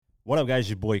What up, guys?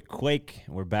 Your boy Quake.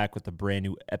 We're back with a brand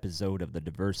new episode of the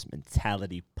Diverse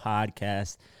Mentality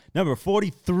Podcast, number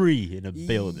 43 in the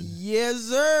building. Yes,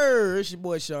 sir. It's your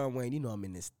boy Sean Wayne. You know I'm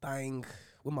in this thing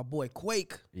with my boy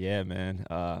Quake. Yeah, man.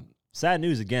 Sad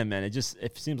news again, man.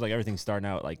 It seems like everything's starting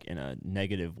out like in a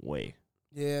negative way.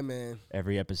 Yeah, man.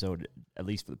 Every episode, at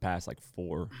least for the past like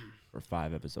 4 or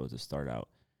 5 episodes, has started out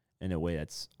in a way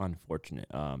that's unfortunate.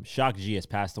 Shock G has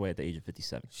passed away at the age of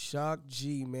 57. Shock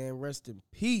G, man. Rest in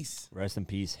peace. Rest in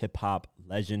peace, hip hop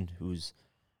legend who's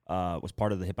was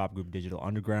part of the hip hop group Digital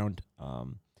Underground.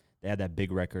 They had that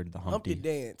big record, the Humpty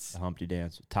Dance. The Humpty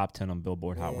Dance, top 10 on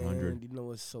Billboard Hot 100. You know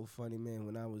what's so funny, man?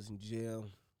 When I was in jail,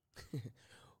 we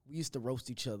used to roast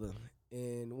each other.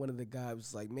 And one of the guys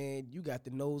was like, man, you got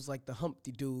the nose like the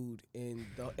Humpty dude. And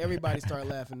everybody started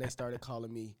laughing. They started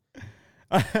calling me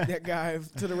that guy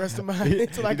to the rest of my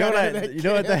until I got out of that.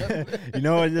 You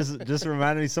know what? Just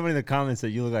reminded me. Somebody in the comments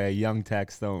said you look like a young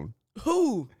Tax Stone.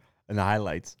 Who? In the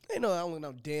highlights. I know I don't look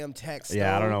no damn Tax Stone.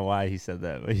 Yeah, I don't know why he said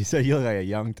that, but he said you look like a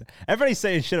young. Everybody's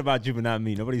saying shit about you, but not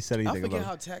me. Nobody said anything. I forget about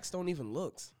how Tax Stone even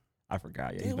looks. I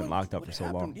forgot. Yeah, Damn, he's been locked up for so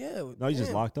long. Yeah, no, he's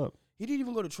just locked up. He didn't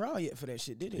even go to trial yet for that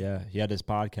shit, did he? Yeah, he had his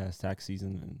podcast tax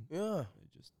season,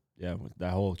 and with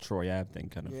that whole Troy Ave thing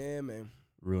kind of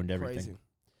ruined everything. Crazy.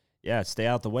 Yeah, stay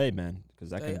out the way, man,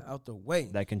 because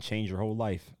that can change your whole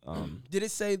life. Did it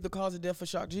say the cause of death for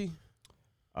Shock G?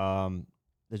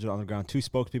 Digital Underground, 2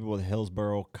 spokespeople with the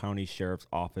Hillsborough County Sheriff's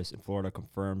Office in Florida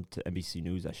confirmed to NBC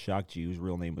News that Shock G, whose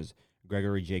real name was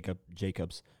Gregory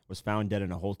Jacobs, was found dead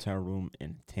in a hotel room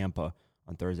in Tampa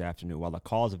on Thursday afternoon. While the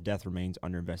cause of death remains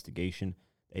under investigation,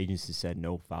 the agency said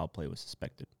no foul play was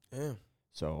suspected. Yeah.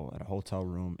 So at a hotel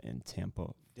room in Tampa,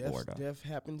 Florida. Death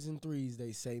happens in threes,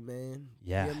 they say, man.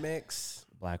 Yeah. DMX,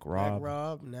 Black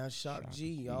Rob, now Shock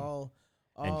G, all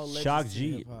Shock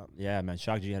G. Yeah, man.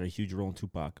 Shock G had a huge role in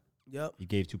Tupac. Yep. He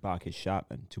gave Tupac his shot,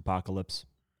 and Tupacalypse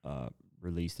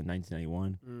released in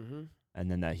 1991. Mm-hmm.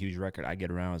 And then that huge record, I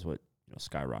Get Around, is what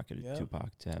skyrocketed Tupac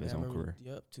to have his own career.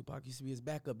 Yep, Tupac used to be his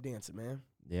backup dancer, man.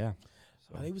 Yeah.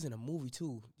 So. He was in a movie,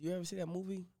 too. You ever see that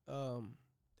movie? What's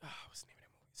the name of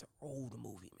that movie? It's an old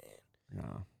movie, man.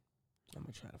 No. I'm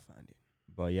going to try to find it.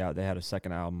 But, yeah, they had a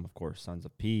second album, of course, Sons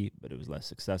of P, but it was less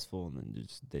successful. And then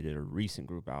they did a recent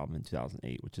group album in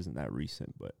 2008, which isn't that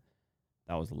recent, but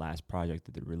that was the last project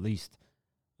that they released.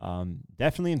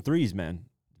 Definitely in threes, man.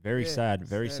 Very sad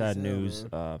news.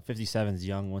 57's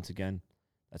young once again.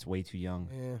 That's way too young.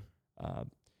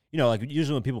 Yeah. Like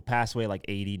usually when people pass away like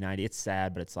 80, 90, it's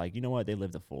sad, but it's like, you know what? They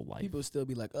lived a full life. People still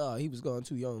be like, oh, he was gone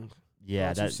too young.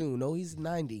 Yeah. Too soon. No, he's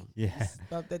 90. Yeah. It's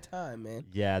about that time, man.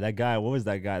 Yeah, that guy, what was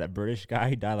that guy? That British guy?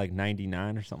 He died like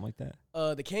 99 or something like that.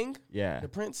 The king? Yeah. The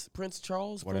Prince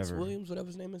Charles, whatever. Prince Williams, whatever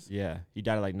his name is? Yeah. He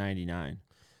died at like 99.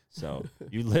 So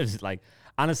you lived like,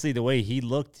 honestly, the way he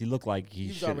looked like he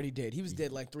was already dead. He was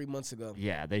dead like 3 months ago.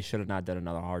 Yeah, they should have not done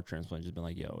another heart transplant. Just been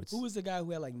like, yo, it's. Who was the guy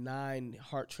who had like 9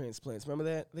 heart transplants? Remember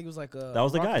that? I think it was like that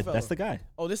was the guy. That's the guy.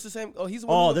 Oh, this is the same. Oh, he's.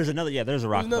 There's another. Yeah, there's a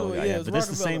Rockefeller guy. Yeah, but this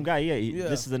is the same guy. Yeah,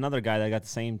 this is another guy that got the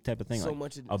same type of thing. So like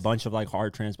much. A bunch of like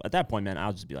heart transplants. At that point, man,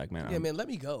 I'll just be like, man. Yeah, man, let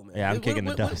me go, man. Yeah, I'm kicking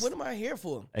the dust. What am I here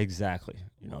for? Exactly.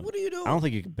 What are you doing? I don't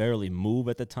think you could barely move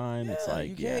at the time. Yeah, it's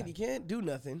like you can't do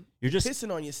nothing. You're just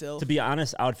pissing on yourself. To be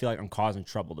honest, I would feel like I'm causing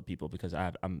trouble to people because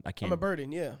I can't. I'm a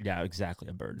burden, yeah. Yeah, exactly,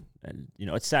 a burden. And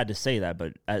it's sad to say that,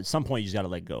 but at some point you just got to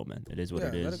let go, man. It is what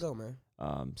it is. Let it go,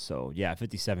 man. So yeah,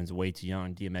 57 is way too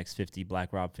young. DMX 50,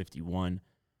 Black Rob 51.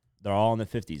 They're all in the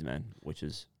 50s, man, which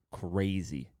is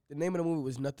crazy. The name of the movie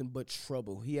was Nothing But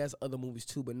Trouble. He has other movies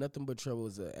too, but Nothing But Trouble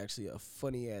is actually a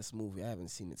funny ass movie. I haven't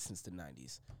seen it since the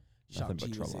 90s. Nothing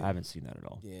But Trouble. I haven't seen that at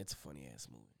all. Yeah, it's a funny ass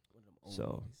movie. One of them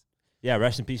old movies. Yeah,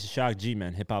 rest in peace to Shock G,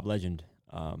 man, hip hop legend.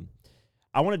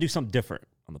 I want to do something different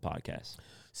on the podcast.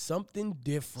 Something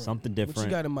different. What you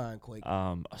got in mind, Quake?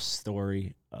 A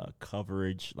story,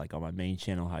 coverage, like on my main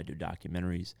channel, how I do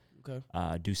documentaries.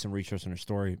 Okay. Do some research on a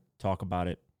story, talk about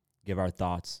it, give our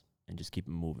thoughts, and just keep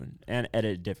it moving. And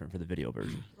edit it different for the video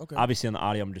version. Okay. Obviously, on the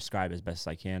audio, I'm going to describe as best as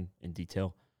I can in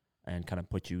detail and kind of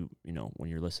put you,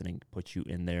 when you're listening, put you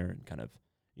in there and kind of,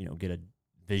 get a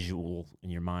visual in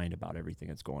your mind about everything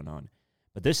that's going on.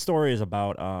 But this story is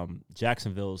about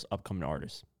Jacksonville's upcoming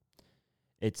artists.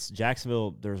 It's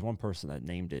Jacksonville. There's one person that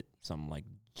named it something like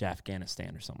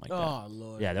Jafghanistan or something like that. Oh,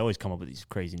 Lord. Yeah, they always come up with these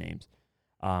crazy names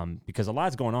because a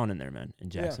lot's going on in there, man, in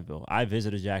Jacksonville. Yeah. I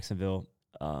visited Jacksonville.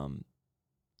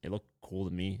 It looked cool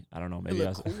to me. I don't know. Maybe it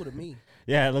looked cool to me.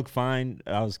 Yeah, it looked fine.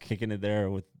 I was kicking it there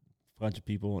with a bunch of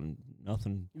people and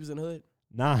nothing. You was in the hood?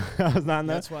 Nah, I was not in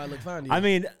that. That's why I looked fine to you. I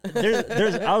mean,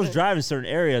 I was driving certain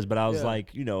areas, but I was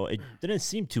like, it didn't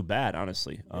seem too bad,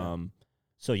 honestly. Yeah.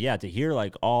 So yeah, to hear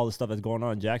like all the stuff that's going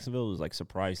on in Jacksonville was like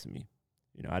surprise to me.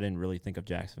 You know, I didn't really think of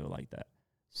Jacksonville like that.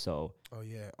 So. Oh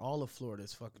yeah, all of Florida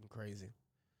is fucking crazy.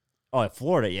 Oh,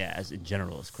 Florida, yeah, as in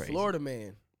general is crazy. Florida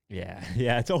man. Yeah,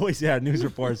 it's always news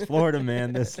reports. Florida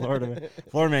man, Florida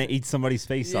man eats somebody's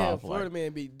face off. Florida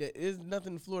man there's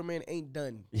nothing Florida man ain't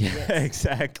done. Yeah, yet.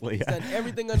 exactly. He's done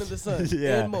everything under the sun.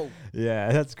 Yeah, and more.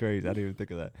 Yeah, that's crazy. I didn't even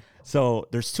think of that. So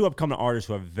there's 2 upcoming artists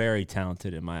who are very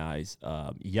talented in my eyes.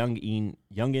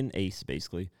 Youngin Ace,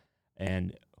 basically,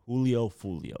 and Julio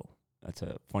Fulio. That's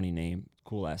a funny name,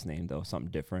 cool ass name though,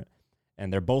 something different.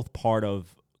 And they're both part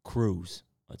of crews,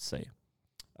 let's say.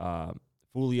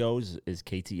 Fulio's is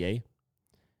KTA,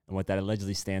 and what that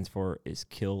allegedly stands for is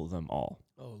Kill Them All.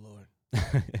 Oh, Lord.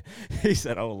 He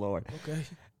said, oh, Lord. Okay.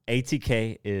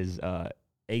 ATK is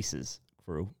Ace's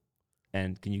crew,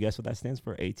 and can you guess what that stands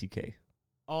for, ATK?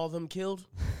 All of them killed?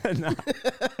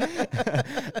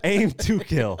 Aim to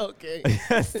kill. Okay.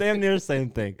 Damn near the same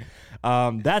thing.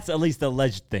 That's at least the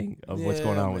alleged thing of what's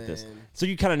going on with this. So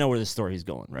you kind of know where the story's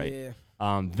going, right? Yeah.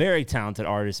 Very talented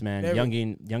artist, man. Very.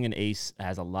 Youngin Ace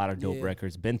has a lot of dope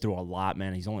records. Been through a lot,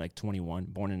 man. He's only like 21,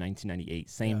 born in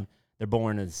 1998. They're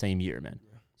born in the same year, man.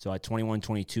 Yeah. So at 21,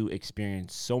 22,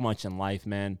 experienced so much in life,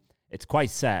 man. It's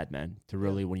quite sad, man, to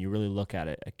really, when you really look at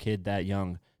it, a kid that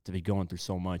young to be going through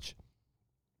so much.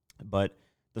 But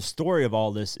the story of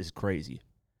all this is crazy.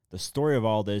 The story of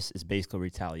all this is basically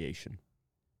retaliation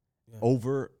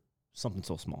over something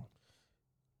so small.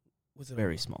 What's it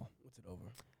Very over? small. What's it over?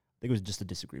 I think it was just a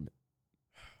disagreement.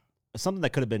 Something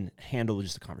that could have been handled with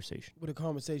just a conversation. With a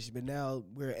conversation, but now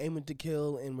we're aiming to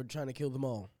kill and we're trying to kill them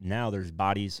all. Now there's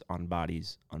bodies on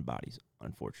bodies on bodies,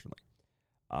 unfortunately.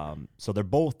 So they're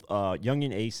both,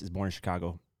 Youngin Ace is born in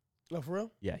Chicago. Oh, for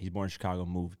real? Yeah, he's born in Chicago,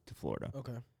 moved to Florida.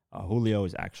 Okay. Julio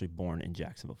is actually born in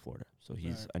Jacksonville, Florida. So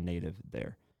he's a native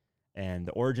there. And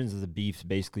the origins of the beef,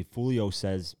 basically, Julio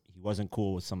says he wasn't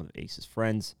cool with some of Ace's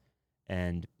friends.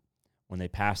 And when they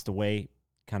passed away,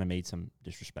 kind of made some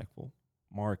disrespectful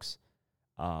marks.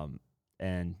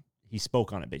 And he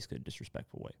spoke on it basically in a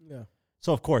disrespectful way. Yeah.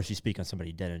 So, of course, you speak on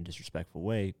somebody dead in a disrespectful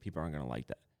way, people aren't going to like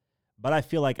that. But I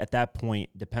feel like at that point,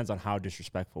 depends on how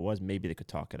disrespectful it was, maybe they could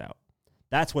talk it out.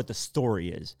 That's what the story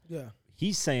is. Yeah.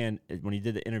 He's saying, when he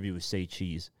did the interview with Say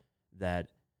Cheese, that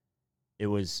it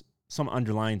was some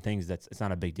underlying things it's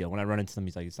not a big deal. When I run into them,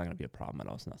 he's like, it's not going to be a problem at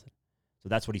all. It's nothing. So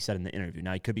that's what he said in the interview.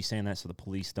 Now, he could be saying that so the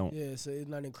police don't. Yeah, so he's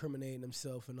not incriminating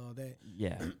himself and all that.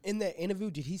 Yeah. In that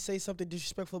interview, did he say something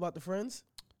disrespectful about the friends?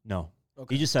 No.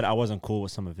 Okay. He just said, I wasn't cool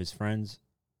with some of his friends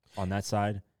on that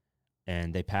side,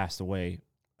 and they passed away.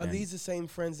 Are these the same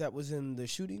friends that was in the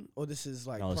shooting, or this is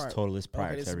like no, prior? This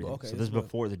prior to everything. So this is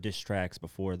before the diss tracks,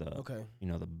 before the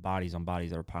the bodies on bodies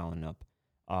that were piling up.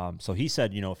 So he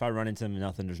said, if I run into him,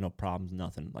 nothing, there's no problems,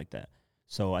 nothing like that.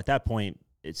 So at that point,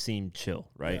 it seemed chill,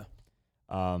 right?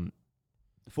 Yeah.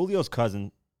 Fulio's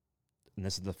cousin, and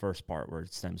this is the first part where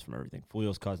it stems from everything.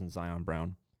 Fulio's cousin, Zion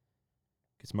Brown,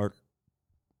 gets murdered,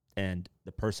 and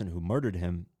the person who murdered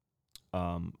him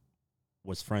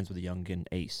was friends with a Youngin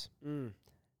Ace.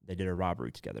 They did a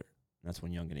robbery together. And that's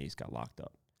when Youngin Ace got locked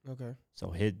up. Okay.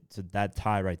 So that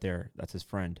tie right there, that's his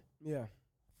friend. Yeah.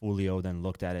 Fulio then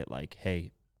looked at it like,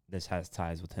 hey, this has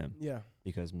ties with him. Yeah.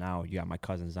 Because now you got my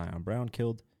cousin Zion Brown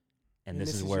killed, and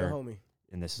this is where your homie.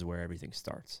 And this is where everything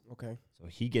starts. Okay. So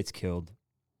he gets killed.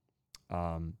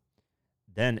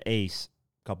 Then Ace,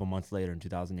 a couple months later in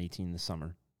 2018 in the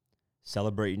summer,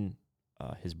 celebrating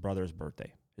his brother's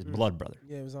birthday. His blood brother.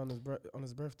 Yeah, it was on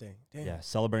his birthday. Damn. Yeah,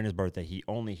 celebrating his birthday. He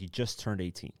just turned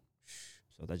 18.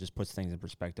 So that just puts things in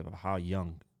perspective of how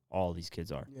young all these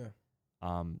kids are. Yeah.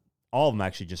 All of them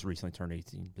actually just recently turned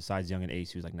 18, besides Youngin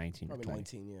Ace, who's like 19 Probably or 20.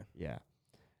 19, yeah. Yeah.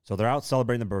 So they're out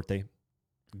celebrating the birthday.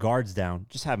 Guards down,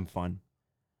 just having fun.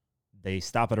 They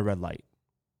stop at a red light.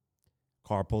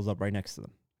 Car pulls up right next to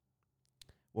them.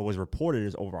 What was reported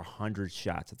is over 100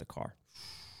 shots at the car.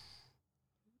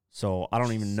 So I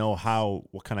don't even know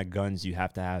what kind of guns you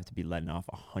have to be letting off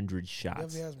 100 shots.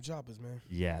 Definitely has some choppers, man.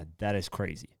 Yeah, that is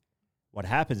crazy. What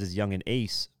happens is Youngin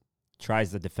Ace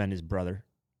tries to defend his brother.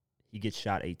 He gets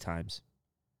shot 8 times.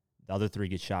 The other 3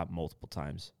 get shot multiple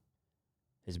times.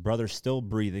 His brother's still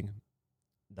breathing.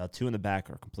 The 2 in the back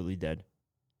are completely dead.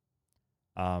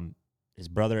 His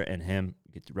brother and him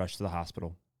get rushed to the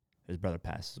hospital. His brother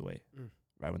passes away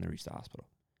right when they reach the hospital.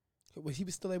 Was he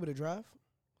still able to drive?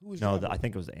 Who was no, I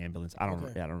think it was the ambulance. I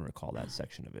don't recall that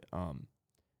section of it.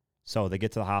 So they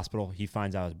get to the hospital. He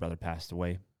finds out his brother passed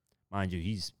away. Mind you,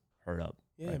 he's hurt up.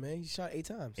 Yeah, right? Man, he shot 8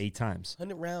 times. 8 times.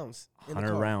 100 rounds.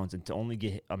 100 rounds, and to only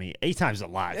get 8 times is a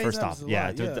lot. First off, yeah,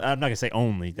 I'm not gonna say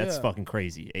only. That's fucking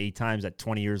crazy. 8 times at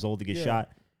 20 years old to get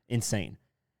shot, insane.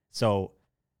 So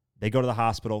They go to the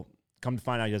hospital. Come to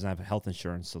find out he doesn't have health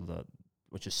insurance,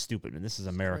 which is stupid. And this is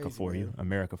America crazy, for you. man.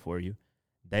 America for you.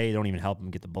 They don't even help him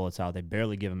get the bullets out. They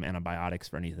barely give him antibiotics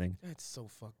for anything. That's so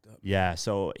fucked up. Yeah,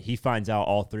 so he finds out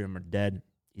all three of them are dead.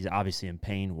 He's obviously in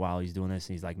pain while he's doing this.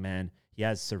 And he's like, man, he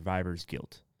has survivor's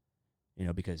guilt,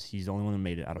 because he's the only one who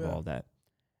made it out of all of that.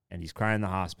 And he's crying in the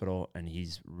hospital, and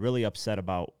he's really upset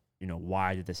about,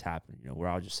 why did this happen? We're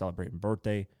all just celebrating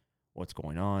birthday. What's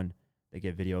going on? They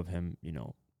get video of him,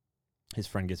 his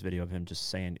friend gets video of him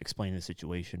just explaining the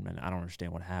situation. Man, I don't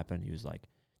understand what happened. He was like,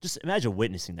 just imagine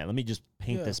witnessing that. Let me just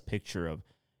paint this picture of,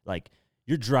 like,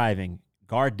 you're driving,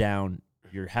 guard down,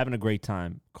 you're having a great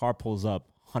time, car pulls up,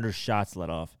 100 shots let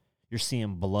off, you're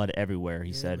seeing blood everywhere,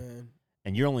 he said. Man.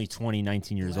 And you're only 20,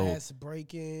 19 years old.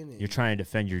 Breaking. You're trying to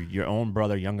defend your own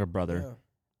brother, younger brother,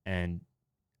 and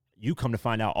you come to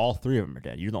find out all three of them are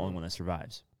dead. You're the only one that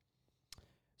survives.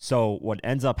 So what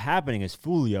ends up happening is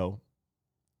Fulio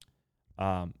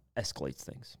escalates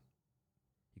things.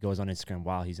 He goes on Instagram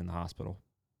while he's in the hospital,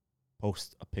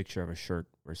 posts a picture of a shirt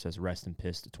where it says "Rest in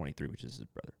Piss" to 23, which is his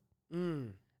brother,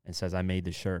 and says, "I made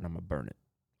this shirt and I'm gonna burn it"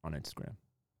 on Instagram.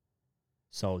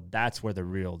 So that's where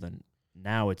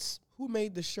now it's who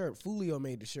made the shirt? Fulio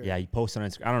made the shirt. Yeah, he posted on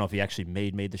Instagram. I don't know if he actually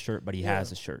made the shirt, but he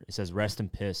has the shirt. It says "Rest in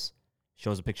Piss."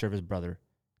 Shows a picture of his brother,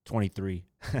 23.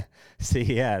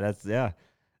 See,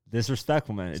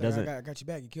 disrespectful, man. It doesn't. I got you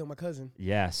back. You killed my cousin.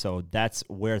 Yeah, so that's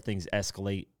where things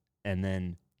escalate, and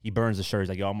then he burns the shirt. He's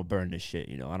like, "Yo, I'm gonna burn this shit."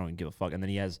 I don't even give a fuck. And then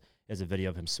he has a video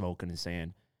of him smoking and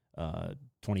saying,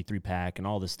 23 pack and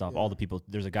all this stuff. All the people.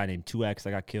 There's a guy named 2X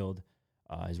that got killed.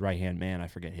 His right hand man, I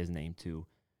forget his name too.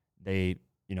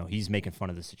 He's making fun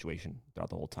of the situation throughout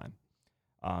the whole time.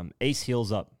 Ace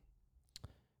heals up.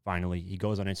 Finally, he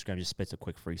goes on Instagram, just spits a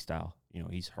quick freestyle.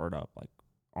 He's hurt up, like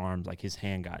arms, like his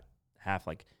hand got half,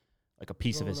 like a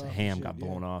piece of his ham got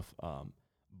blown off.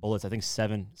 Bullets, I think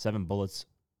seven bullets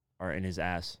are in his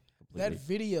ass. Completely. That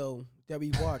video that we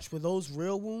watched, were those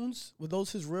real wounds? Were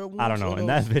those his real wounds? I don't know. In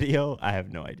that video, I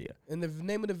have no idea. And the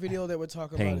name of the video that we're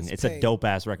talking Pain. about is It's Pain. a dope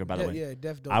ass record, by the way. Yeah,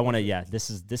 def dope. I want to.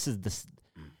 This is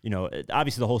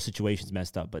obviously the whole situation's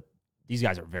messed up, but these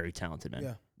guys are very talented, man.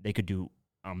 Yeah. They could do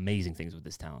amazing things with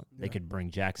this talent. They could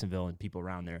bring Jacksonville and people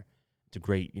around there to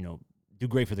do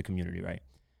great for the community, right?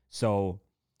 So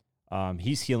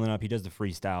he's healing up. He does the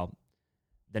freestyle.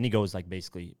 Then he goes like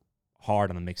basically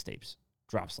hard on the mixtapes,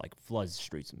 drops like floods the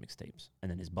streets of mixtapes, and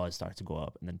then his buzz starts to go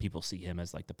up, and then people see him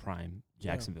as like the prime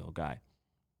Jacksonville guy.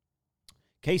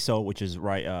 Queso, which is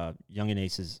Young and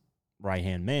Ace's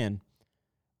right-hand man,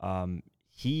 let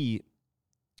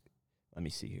me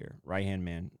see here. Right-hand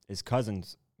man, his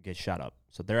cousins get shot up.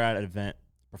 So they're at an event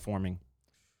performing.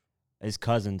 His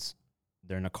cousins,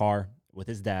 they're in a car with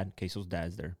his dad. Queso's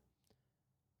dad's there.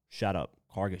 Shot up.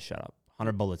 Car gets shot up.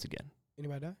 100 bullets again.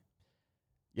 Anybody die?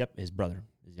 Yep, his brother.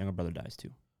 His younger brother dies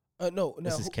too. No.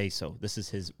 This is Queso. This is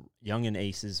his Young and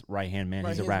Ace's right-hand man.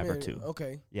 He's a rapper too.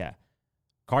 Okay. Yeah.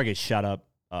 Car gets shot up.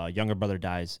 Younger brother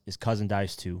dies. His cousin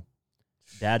dies too.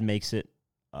 Dad makes it.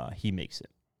 He makes it.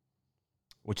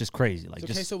 Which is crazy. Like, so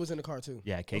Queso was in the car too?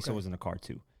 Yeah, Queso was in the car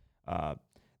too.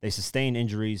 They sustained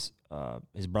injuries.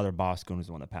 His brother Bosco is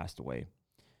the one that passed away.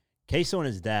 Queso and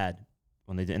his dad,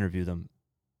 when they interview them,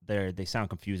 they sound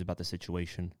confused about the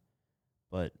situation.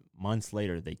 But months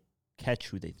later, they catch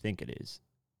who they think it is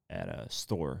at a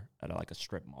store, at a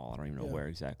strip mall. I don't even know where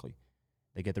exactly.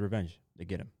 They get the revenge. They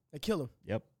get him. They kill him.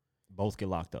 Yep. Both get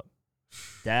locked up.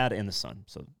 Dad and the son.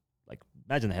 So, like,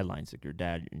 imagine the headlines. Like, your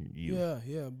dad and you.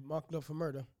 Yeah. Locked up for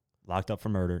murder. Locked up for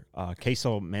murder.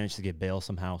 Queso managed to get bail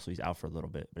somehow, so he's out for a little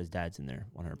bit. But his dad's in there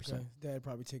 100%. Okay. His dad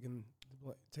probably taking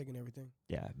everything.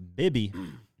 Yeah. Bibby,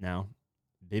 now,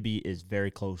 Bibby is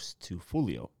very close to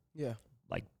Fulio. Yeah.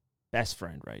 Like, best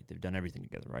friend, right? They've done everything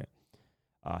together, right?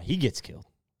 He gets killed.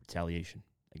 Retaliation.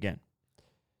 Again.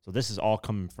 So this is all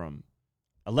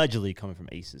allegedly coming from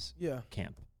Ace's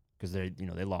camp. Because they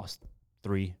lost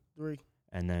three.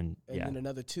 And then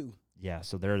another 2. Yeah,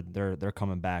 so they're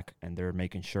coming back and they're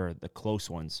making sure the close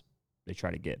ones they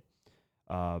try to get.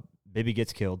 Bibby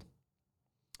gets killed.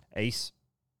 Ace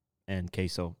and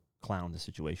Queso clown the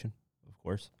situation, of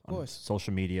course. On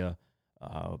social media.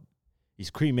 He's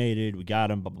cremated. We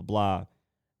got him. Blah blah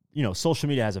blah. Social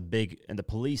media has and the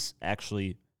police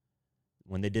actually,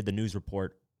 when they did the news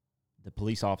report, the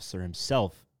police officer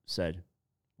himself said,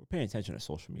 "We're paying attention to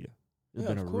social media. It's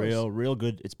been a real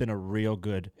good. It's been a real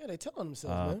good. Yeah, they telling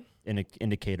themselves, man. An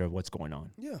indicator of what's going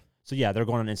on. Yeah. So yeah, they're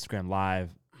going on Instagram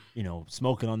Live,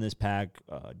 smoking on this pack,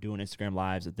 doing Instagram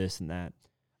Lives at this and that.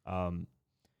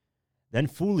 Then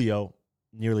Fulio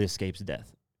nearly escapes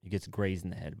death. He gets grazed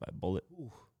in the head by a bullet.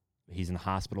 Ooh. He's in the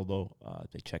hospital though.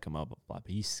 They check him out, but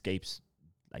he escapes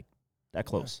like that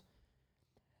close.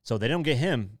 So they don't get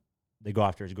him. They go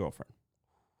after his girlfriend.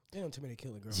 They don't tell me to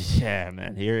kill a girl. Yeah,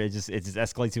 man. Here it just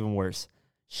escalates even worse.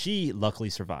 She luckily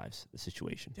survives the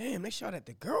situation. Damn, they shot at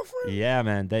the girlfriend? Yeah,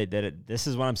 man. This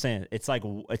is what I'm saying. It's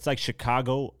like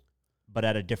Chicago, but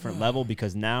at a different level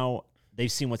because now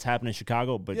they've seen what's happened in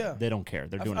Chicago, but they don't care.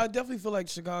 They're doing I definitely feel like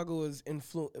Chicago has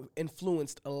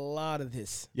influenced a lot of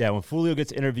this. Yeah, when Fulio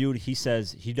gets interviewed, he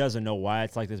says he doesn't know why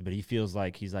it's like this, but he feels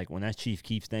like when that Chief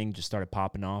Keef thing just started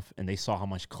popping off and they saw how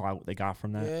much clout they got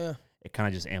from that, it kind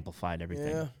of just amplified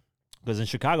everything. Yeah. Because in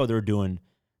Chicago,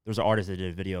 there's an artist that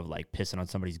did a video of like pissing on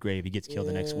somebody's grave. He gets killed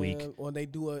the next week. Or they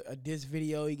do a diss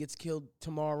video. He gets killed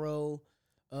tomorrow.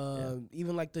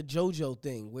 Even like the JoJo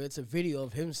thing where it's a video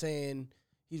of him saying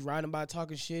he's riding by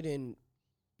talking shit and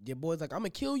your boy's like, I'm going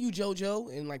to kill you,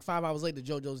 JoJo. And like 5 hours later,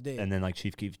 JoJo's dead. And then like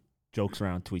Chief Keef jokes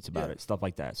around, tweets about it, stuff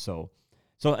like that. So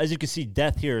as you can see,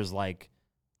 death here is like,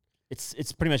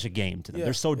 it's pretty much a game to them.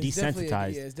 They're so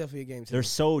desensitized. It's definitely a game to them. They're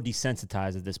so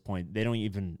desensitized at this point. They don't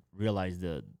even realize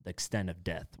the extent of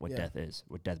death, what death is,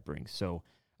 what death brings. So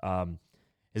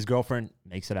his girlfriend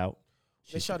makes it out.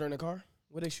 They shot her in the car?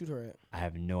 Where'd they shoot her at? I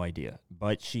have no idea.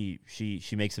 But she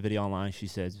makes a video online. She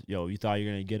says, yo, you thought you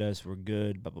were going to get us. We're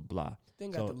good, blah, blah, blah.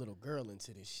 Then got the little girl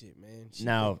into this shit, man.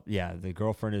 The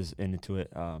girlfriend is into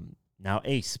it. Now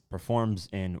Ace performs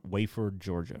in Wayford,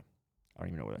 Georgia. I don't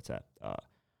even know where that's at.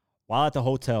 While at the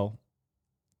hotel,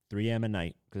 3 a.m. at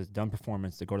night, because it's done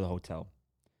performance, they go to the hotel.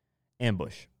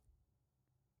 Ambush.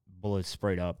 Bullets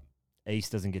sprayed up. Ace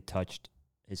doesn't get touched.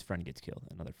 His friend gets killed.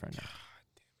 Another friend now.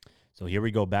 So here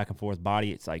we go, back and forth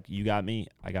body. It's like, you got me,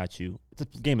 I got you. It's a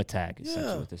game of tag,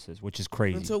 essentially what this is, which is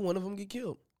crazy. Until one of them get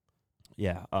killed.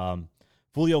 Yeah.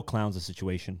 Fulio clowns the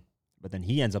situation, but then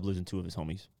he ends up losing 2 of his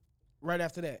homies. Right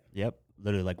after that? Yep.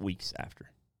 Literally like weeks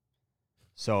after.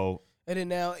 So. And then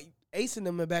now Ace and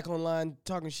them are back online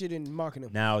talking shit and marking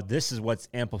them. Now, this is what's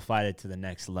amplified it to the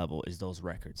next level is those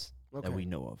records that we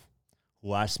know of.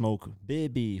 Who I Smoke,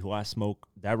 Baby, Who I Smoke,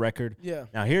 that record. Yeah.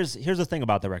 Now, here's the thing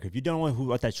about the record. If you don't know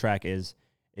what that track is,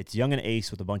 it's Youngin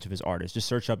Ace with a bunch of his artists. Just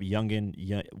search up Youngin,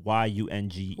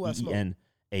 Yungeen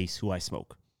Ace, Who I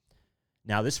Smoke.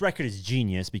 Now, this record is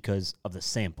genius because of the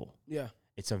sample. Yeah.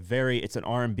 It's an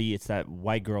R&B. It's that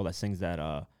white girl that sings that,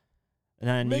 and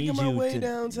I Making need my you way to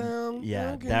downtown.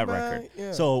 Yeah, that record.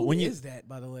 Yeah. So Who is that,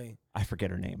 by the way? I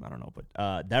forget her name. I don't know,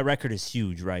 but that record is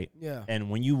huge, right? Yeah. And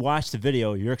when you watch the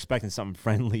video, you're expecting something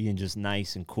friendly and just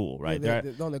nice and cool, right? Yeah,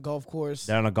 they're on the golf course.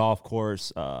 They're on a golf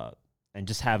course and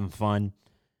just having fun.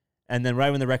 And then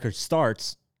right when the record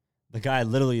starts, the guy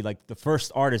literally, like the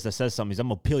first artist that says something, he's, I'm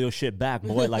going to peel your shit back,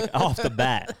 boy, like off the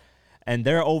bat. And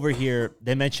they're over here.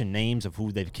 They mention names of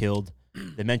who they've killed.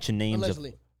 They mention names Allegedly.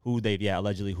 of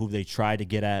allegedly, who they tried to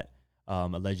get at,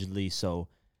 allegedly. So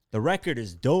the record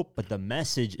is dope, but the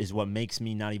message is what makes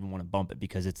me not even want to bump it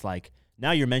because it's like,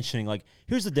 now you're mentioning, like,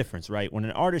 here's the difference, right? When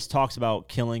an artist talks about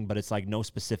killing, but it's like no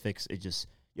specifics, it just,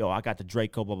 yo, I got the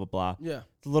Draco, blah, blah, blah. Yeah.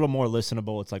 It's a little more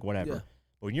listenable. It's like whatever. Yeah.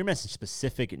 But when you're mentioning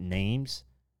specific names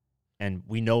and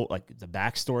we know, like, the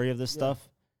backstory of this stuff,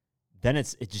 then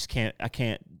I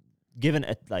can't, given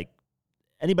it, like,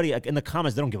 anybody like, in the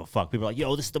comments, they don't give a fuck. People are like,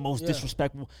 yo, this is the most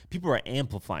disrespectful. People are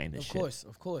amplifying this shit.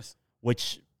 Of course.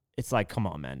 Which, it's like, come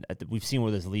on, man. We've seen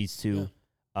where this leads to.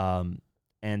 Yeah.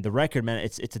 And the record, man,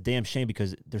 it's a damn shame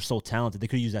because they're so talented. They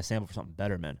could use that sample for something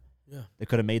better, man. Yeah. They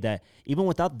could have made that. Even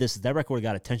without this, that record would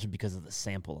have got attention because of the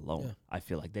sample alone. Yeah. I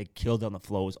feel like they killed it on the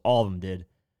flows. All of them did.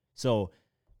 So,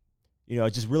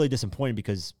 it's just really disappointing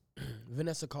because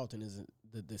Vanessa Carlton is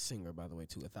the singer, by the way,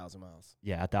 too, 1,000 Miles.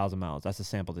 Yeah, 1,000 Miles. That's the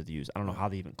sample that they use. I don't know how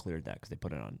they even cleared that because they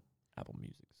put it on Apple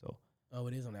Music. So. Oh,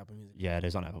 it is on Apple Music. Yeah, it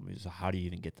is on Apple Music. So how do you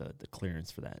even get the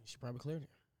clearance for that? She probably cleared it.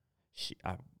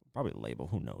 Probably the label.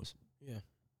 Who knows? Yeah.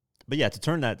 But yeah, to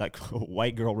turn that like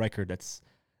white girl record that's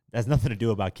nothing to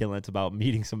do about killing. It's about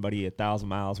meeting somebody 1,000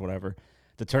 miles, whatever.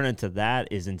 To turn into that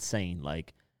is insane.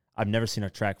 Like I've never seen a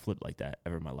track flip like that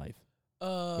ever in my life,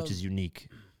 which is unique.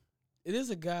 It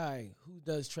is a guy who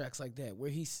does tracks like that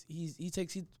where he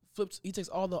takes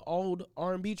all the old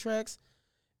R&B tracks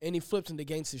and he flips into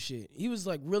gangster shit. He was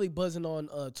like really buzzing on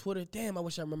Twitter. Damn, I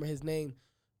wish I remember his name.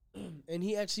 And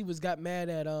he actually got mad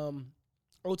at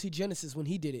OT Genesis when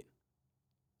he did it.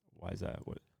 Why is that?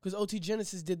 What? Because OT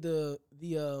Genesis did the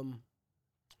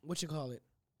what you call it,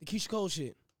 the Keisha Cole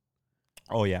shit.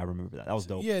 Oh yeah, I remember that. That was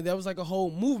dope. Yeah, that was like a whole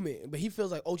movement. But he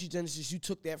feels like OT Genesis, you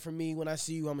took that from me. When I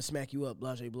see you, I'm gonna smack you up.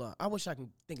 Blah blah blah. I wish I can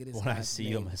think of this. When I see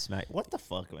you, I'm gonna smack. What the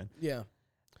fuck, man? Yeah.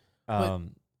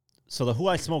 So the Who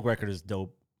I Smoke record is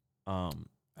dope. I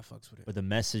fucks with it. But the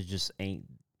message just ain't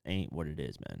what it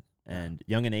is, man. And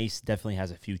Young and Ace definitely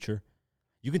has a future.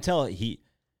 You can tell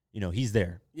he's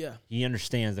there. Yeah. He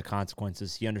understands the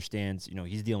consequences. He understands,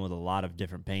 he's dealing with a lot of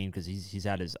different pain because he's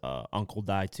had his uncle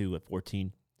die too at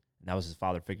 14. And that was his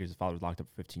father figure. His father was locked up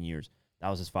for 15 years. That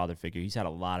was his father figure. He's had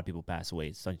a lot of people pass away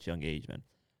at such a young age, man.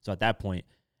 So at that point,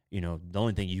 the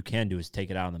only thing you can do is take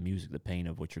it out on the music, the pain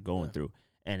of what you're going through.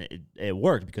 And it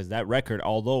worked because that record,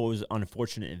 although it was an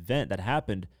unfortunate event that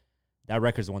happened, that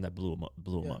record's the one that blew him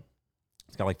up.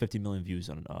 It's got like 50 million views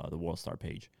on the World Star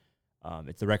page.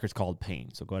 The record's called Pain,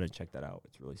 so go ahead and check that out.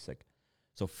 It's really sick.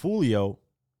 So Foolio,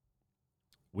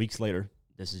 weeks later,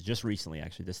 this is just recently,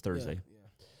 actually, this Thursday,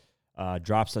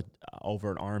 drops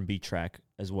over an R&B track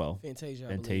as well.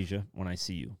 Fantasia, When I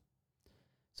See You.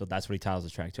 So that's what he titles the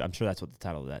track to. I'm sure that's what the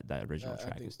title of that original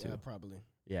track is too. Probably.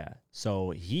 Yeah. So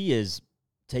he is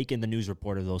taking the news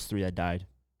report of those 3 that died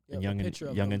in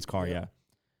Youngin's car,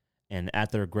 And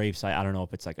at their gravesite, I don't know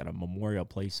if it's like at a memorial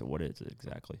place or what is it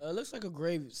exactly. It looks like a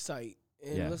grave site.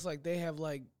 And it looks like they have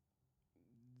like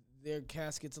their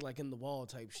caskets are like in the wall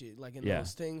type shit. Like in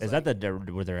those things. Is like, that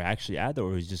where they're actually at,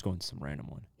 or is just going to some random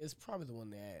one? It's probably the one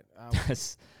they had.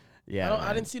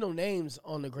 I didn't see no names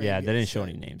on the grave. Yeah, they didn't show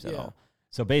any names at all.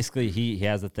 So basically, he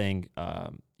has the thing.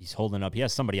 He's holding up. He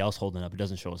has somebody else holding up. It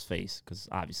doesn't show his face because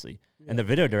obviously. Yeah. And the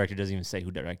video director doesn't even say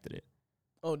who directed it.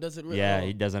 Oh, does it really? Yeah,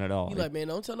 he doesn't at all. He's like, man,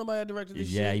 don't tell nobody I directed this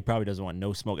shit. Yeah, he probably doesn't want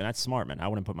no smoke. And that's smart, man. I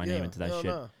wouldn't put my name into that shit.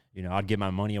 No. I'd give my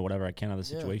money or whatever I can out of the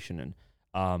situation.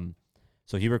 And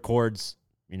so he records,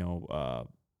 a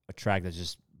track that's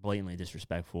just blatantly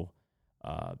disrespectful.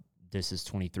 This is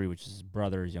 23, which is his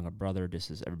brother, his younger brother.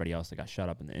 This is everybody else that got shot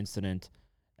up in the incident.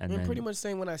 And then, pretty much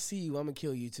saying, when I see you, I'm going to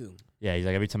kill you too. Yeah, he's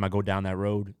like, every time I go down that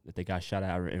road that they got shot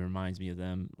at, it reminds me of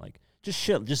them. Like, just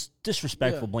shit, just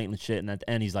disrespectful, blatant shit. And at the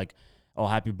end, he's like, oh,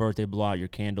 happy birthday, blow out your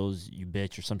candles, you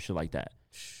bitch, or some shit like that.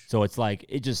 So it's like,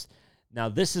 now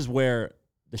this is where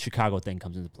the Chicago thing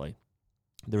comes into play.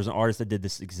 There was an artist that did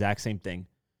this exact same thing.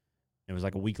 It was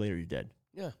like a week later, he's dead.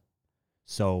 Yeah.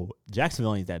 So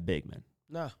Jacksonville ain't that big, man.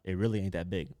 Nah. It really ain't that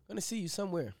big. Gonna see you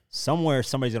somewhere. Somewhere,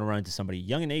 somebody's gonna run into somebody.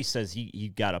 Young and Ace says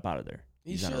he got up out of there.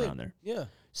 He's not around there. Yeah.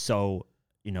 So,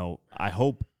 I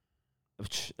hope.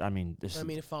 I mean,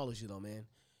 it follows you though, man.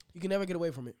 You can never get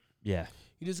away from it. Yeah.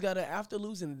 You just gotta, after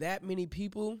losing that many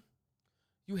people,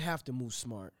 you have to move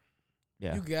smart.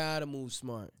 Yeah. You gotta move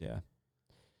smart. Yeah.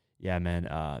 Yeah,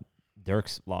 man.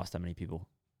 Dirk's lost that many people,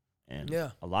 and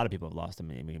a lot of people have lost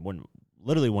them. I mean,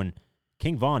 when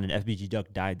King Von and FBG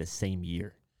Duck died the same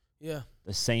year. Yeah.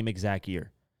 The same exact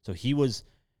year. So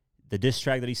the diss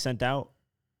track that he sent out,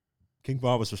 King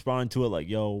Von was responding to it like,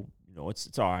 yo,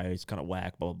 it's all right. It's kind of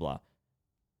whack, blah, blah,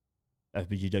 blah.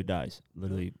 FBG Duck dies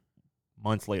literally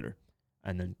months later.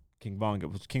 And then King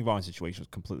Von's situation was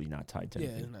completely not tied to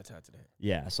anything. Yeah, it's not tied to that.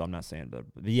 Yeah, so I'm not saying, but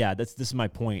yeah, this is my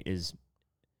point is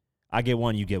I get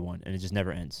one, you get one, and it just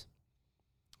never ends.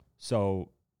 So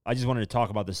I just wanted to talk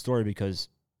about this story because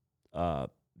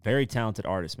very talented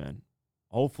artist, man.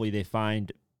 Hopefully they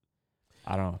find,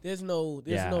 I don't know. There's no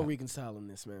reconciling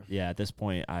this, man. Yeah, at this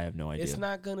point, I have no idea. It's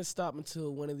not going to stop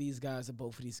until one of these guys or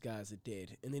both of these guys are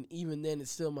dead. And then even then, it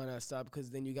still might not stop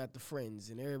because then you got the friends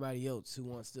and everybody else who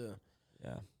wants to,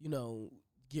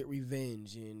 get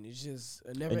revenge. And it's just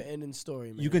a never-ending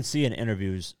story, man. You can see in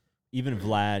interviews, even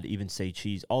Vlad, even Say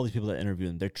Cheese, all these people that interview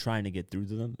them, they're trying to get through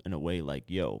to them in a way like,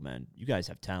 yo, man, you guys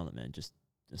have talent, man. Just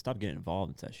stop getting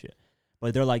involved in that shit.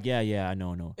 But they're like, yeah, I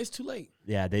know. It's too late.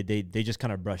 Yeah, they just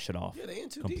kind of brush it off. Yeah, they in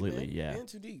too completely. Deep, man. Yeah, they in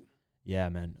too deep. Yeah,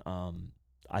 man.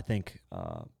 I think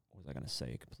what was I gonna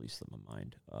say? It completely slipped my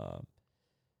mind.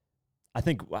 I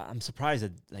think I'm surprised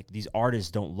that like these artists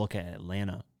don't look at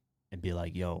Atlanta and be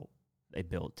like, yo, they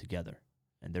built together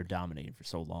and they're dominating for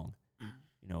so long.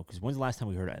 Because when's the last time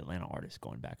we heard an Atlanta artist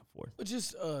going back and forth? But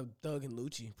just Doug and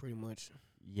Lucci, pretty much.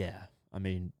 Yeah, I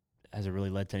mean, has it really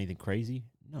led to anything crazy?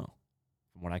 No,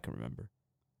 from what I can remember.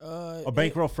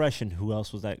 Bankroll Fresh, and who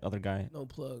else was that other guy? No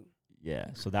Plug. Yeah,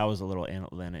 so that was a little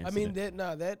Atlanta incident. I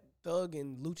mean, that Thug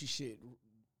and Lucci shit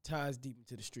ties deep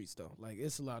into the streets, though. Like,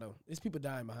 it's people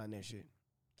dying behind that shit.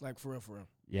 Like, for real.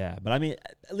 Yeah, but I mean,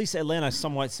 at least Atlanta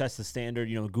somewhat sets the standard.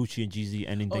 Gucci and Jeezy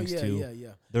ending things too.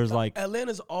 Yeah. There's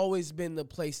Atlanta's always been the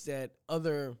place that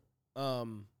other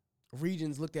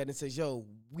regions looked at and says, yo,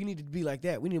 we need to be like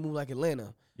that. We need to move like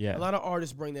Atlanta. Yeah. A lot of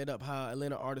artists bring that up, how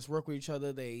Atlanta artists work with each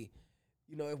other. They,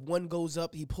 if one goes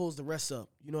up, he pulls the rest up.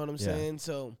 You know what I'm saying?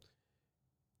 So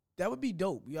that would be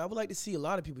dope. I would like to see a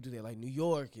lot of people do that, like New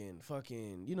York and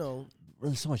fucking,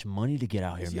 There's so much money to get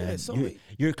out here, man. So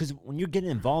because when you're getting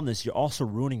involved in this, you're also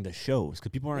ruining the shows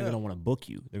because people aren't going to want to book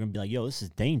you. They're going to be like, yo, this is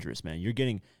dangerous, man. You're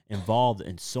getting involved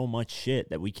in so much shit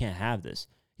that we can't have this.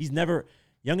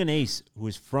 Young and Ace, who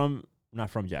is not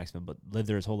from Jacksonville, but lived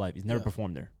there his whole life. He's never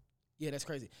performed there. Yeah, that's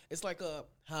crazy. It's like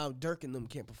how Dirk and them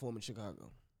can't perform in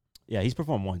Chicago. Yeah, he's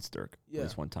performed once, Dirk. Yeah. At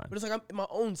least one time. But it's like I'm in my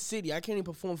own city. I can't even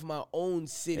perform for my own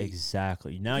city.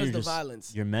 Exactly. Now you're just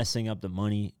violence. You're messing up the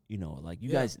money. You know, like you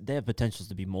guys, they have potentials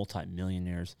to be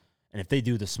multi-millionaires. And if they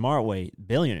do the smart way,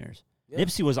 billionaires. Yeah.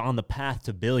 Nipsey was on the path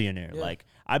to billionaire. Yeah. Like,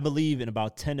 I believe in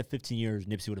about 10 to 15 years,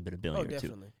 Nipsey would have been a billionaire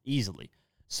too. Easily.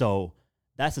 So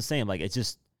that's the same. Like, it's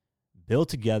just build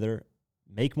together,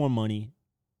 make more money.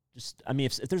 Just, I mean,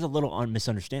 if there's a little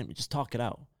misunderstanding, just talk it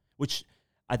out. Which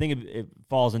I think it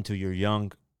falls into you're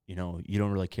young, you know, you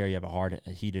don't really care. You have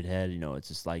a heated head. You know, it's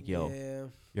just like, yo,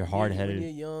 you're hard-headed. When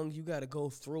you're young, you got to go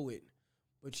through it.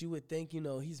 But you would think, you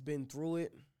know, he's been through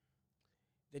it,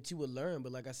 that you would learn.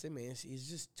 But like I said, man, it's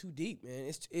just too deep,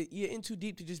 man. You're in too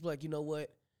deep to just be like, you know what?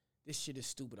 This shit is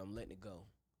stupid. I'm letting it go.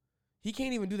 He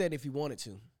can't even do that if he wanted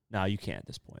to. No, you can't at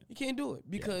this point. You can't do it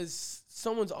because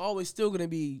someone's always still going to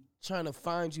be trying to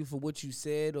find you for what you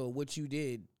said or what you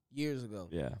did years ago.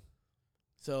 Yeah.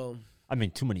 So I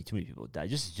mean, too many people died.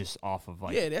 Just off of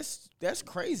like that's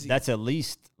crazy. That's at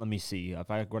least, let me see, if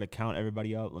I go to count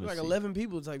everybody up, let me like see. 11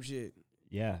 people type shit.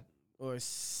 Yeah. Or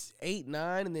 8,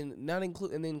 9, and then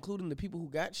including the people who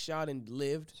got shot and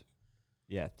lived.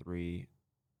 Yeah, 3.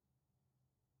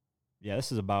 Yeah,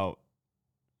 this is about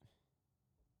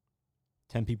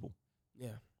 10 people. Yeah.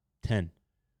 10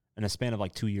 in a span of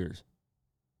like 2 years.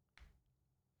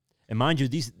 And mind you,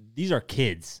 these are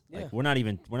kids. Yeah. Like we're not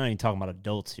even talking about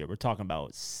adults here. We're talking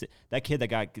about that kid that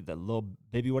got the little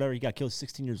baby whatever. He got killed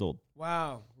 16 years old.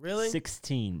 Wow, really?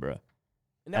 16, bro.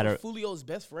 And that was Fulio's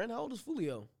best friend. How old is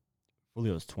Fulio?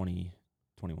 Fulio's 20,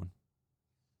 21.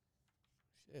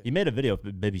 Shit. He made a video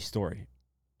of Baby's story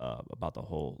about the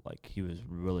whole, like, he was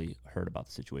really hurt about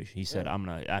the situation. He said,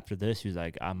 after this, he was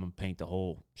like, I'm going to paint the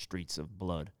whole streets of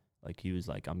blood. Like, he was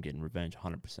like, I'm getting revenge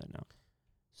 100% now.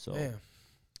 So,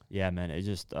 yeah, man, it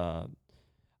just, I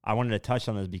wanted to touch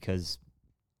on this because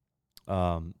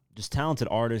just talented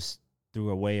artists through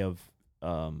a way of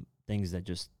things that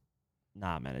just,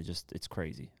 man, it's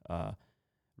crazy.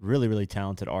 Really, really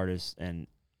talented artists, and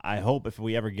I hope if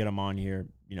we ever get them on here,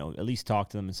 you know, at least talk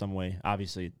to them in some way.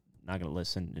 Obviously, not going to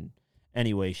listen in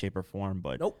any way, shape, or form,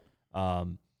 but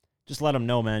just let them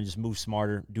know, man. Just move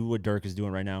smarter. Do what Dirk is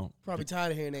doing right now. Probably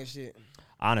tired of hearing that shit.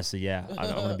 Honestly, yeah. I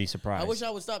wouldn't be surprised. I wish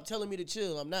I would stop telling me to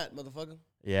chill. I'm not, motherfucker.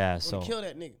 Yeah, so kill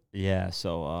that nigga. Yeah,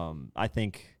 so I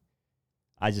think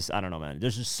I don't know, man.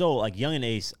 There's just so like Young and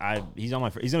Ace. He's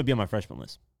gonna be on my freshman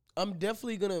list. I'm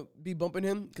definitely gonna be bumping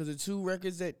him because the 2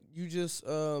 records that you just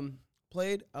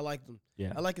played, I like them.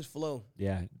 Yeah, I like his flow.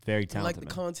 Yeah, very talented. I like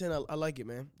the content. I like it,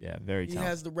 man. Yeah, very talented. He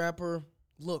has the rapper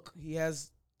look. He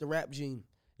has the rap gene.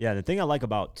 Yeah, the thing I like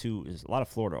about too is a lot of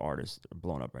Florida artists are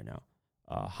blowing up right now.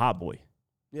 Hot Boy.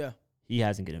 Yeah, he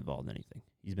hasn't get involved in anything.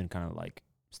 He's been kind of like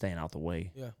staying out the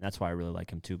way. Yeah, and that's why I really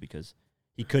like him too because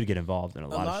he could get involved in a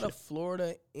lot of shit. A lot of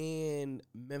Florida and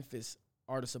Memphis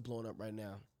artists are blowing up right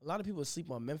now. A lot of people sleep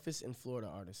on Memphis and Florida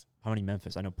artists. How many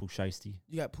Memphis? I know Pooh Shiesty.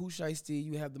 You got Pooh Shiesty.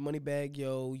 You have the Moneybagg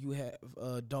Yo. You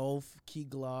have Dolph, Key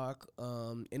Glock,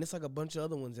 and it's like a bunch of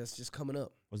other ones that's just coming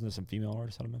up. Wasn't there some female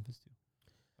artists out of Memphis too?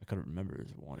 I couldn't remember.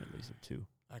 There's one at least or 2.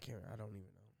 I don't even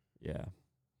know. Yeah.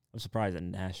 I'm surprised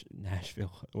that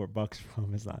Nashville, where Buck's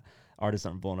from, is not artists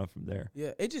aren't blowing up from there.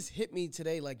 Yeah, it just hit me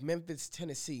today, like Memphis,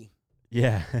 Tennessee.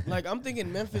 Yeah, like I'm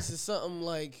thinking Memphis is something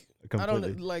like I don't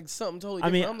know, like something totally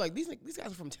different. I mean, I'm like these guys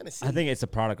are from Tennessee. I think it's a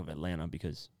product of Atlanta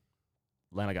because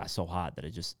Atlanta got so hot that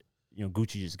it just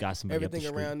Gucci just got somebody everything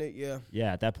up the around it. Yeah,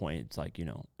 yeah. At that point, it's like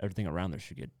everything around there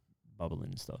should get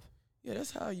bubbling and stuff. Yeah,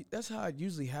 that's how it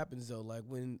usually happens though. Like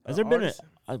when has there been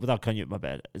without cutting you, my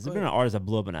bad. Has there been an artist that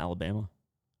blew up in Alabama?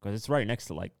 Because it's right next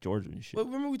to, like, Georgia and shit. But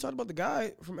remember we talked about the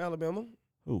guy from Alabama?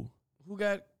 Who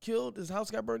got killed? His house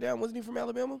got burned down. Wasn't he from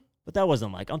Alabama? But that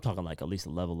wasn't, like, I'm talking, like, at least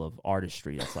a level of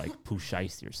artistry that's, like, Pooh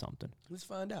Shiesty or something. Let's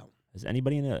find out. Is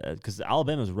anybody in there? Because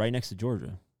Alabama's right next to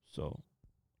Georgia. So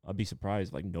I'd be surprised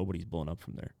if, like, nobody's blowing up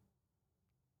from there.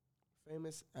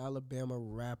 Famous Alabama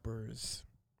rappers.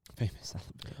 Famous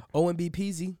Alabama. OMB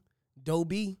Peasy. Doe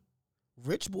B.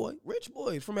 Rich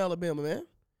Boy from Alabama, man.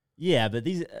 Yeah, but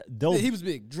these he was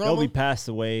big. Drummer. Dobie passed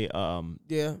away.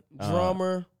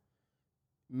 Drummer,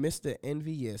 Mr.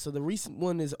 Envy. Yeah, so the recent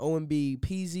one is OMB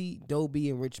Peasy,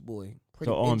 Dobie, and Rich Boy.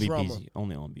 So OMB Peasy,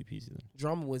 only OMB Peasy then.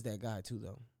 Drummer was that guy too,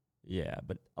 though. Yeah,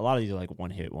 but a lot of these are like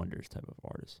one-hit wonders type of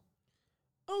artists.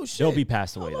 Oh shit, Dobie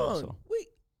passed away though. So wait,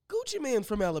 Gucci Man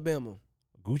from Alabama.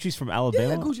 Gucci's from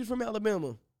Alabama. Yeah, Gucci's from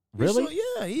Alabama. Really? Sure,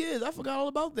 yeah, he is. I forgot all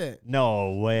about that.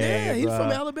 No way. Yeah, he's bruh.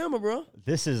 from Alabama, bro.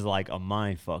 This is like a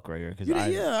mind fuck right here.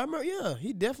 Yeah, I remember. Yeah,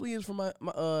 he definitely is from yeah,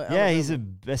 Alabama. he's a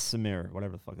Bessemer,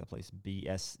 whatever the fuck that place.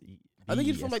 BS. I think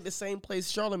he's from like the same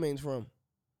place Charlemagne's from.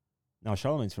 No,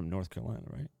 Charlemagne's from North Carolina,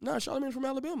 right? No, Charlemagne's from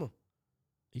Alabama.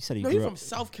 He said he No, grew he's up. from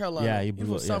South Carolina. Yeah, he's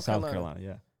from South Carolina.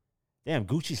 Yeah. Damn,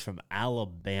 Gucci's from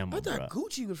Alabama. I thought bruh.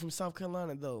 Gucci was from South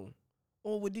Carolina though,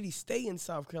 or did he stay in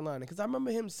South Carolina? Because I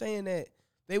remember him saying that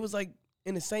they was like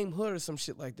in the same hood or some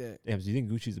shit like that. Damn, do you think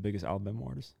Gucci's the biggest Alabama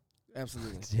artist?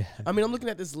 Absolutely. Yeah. I mean, I'm looking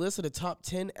at this list of the top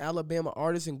 10 Alabama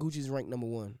artists, and Gucci's ranked number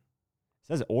 1. It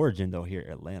says origin though here,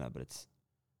 Atlanta, but it's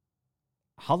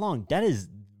how long? That is,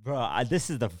 bro. This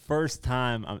is the first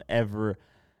time I'm ever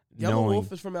Yellow knowing.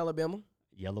 Wolf is from Alabama.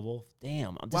 Yellow Wolf.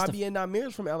 Damn. I'm just YB and Namir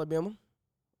is from Alabama.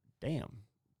 damn.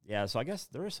 Yeah. So I guess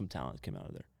there is some talent that came out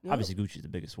of there. Yeah. Obviously, Gucci's the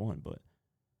biggest one, but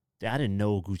I didn't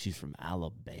know Gucci's from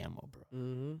Alabama, bro.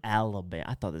 Mm-hmm. Alabama.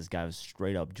 I thought this guy was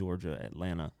straight up Georgia,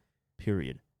 Atlanta.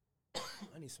 Period.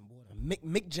 I need some water.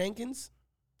 Mick Jenkins.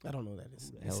 I don't know who that is.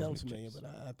 Who the It hell is sounds Mick familiar, Jenkins?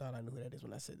 but I thought I knew who that is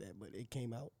when I said that. But it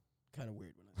came out kind of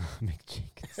weird when I Mick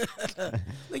Jenkins. said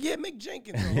like, yeah, Mick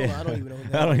Jenkins. Oh, hold Yeah. on, I don't even know who I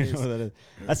that don't is. even know who that is.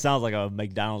 That sounds like a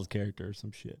McDonald's character or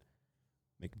some shit.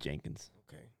 Mick Jenkins.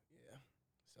 Okay, yeah.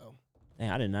 So, Dang,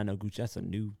 I did not know Gucci. That's a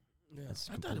new. yeah. That's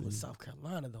I thought it completely- was South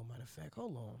Carolina, though, matter of fact.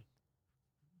 Hold on.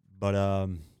 But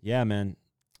yeah, man.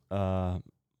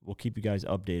 We'll keep you guys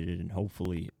updated, and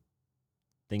hopefully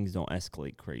things don't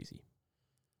escalate crazy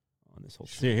on this whole.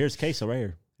 See, here's Queso right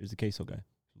here. Here's the Queso guy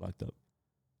locked up.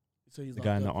 So he's The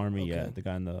guy in the locked up. army, yeah, Okay. the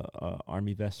guy in the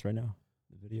army vest right now.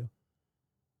 The video.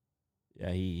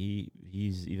 Yeah,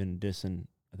 he's even dissing,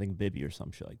 I think, Bibby or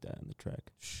some shit like that in the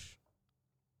track.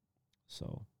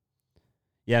 So,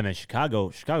 yeah, man,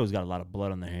 Chicago's got a lot of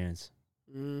blood on their hands.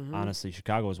 Mhm. Honestly,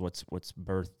 Chicago is what's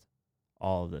birthed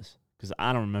all of this. Because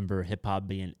I don't remember hip hop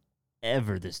being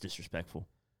ever this disrespectful.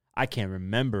 I can't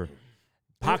remember.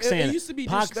 Pac It saying, used to be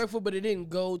Pac's- disrespectful, but it didn't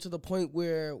go to the point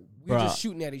where we were Bruh. just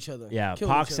shooting at each other. yeah,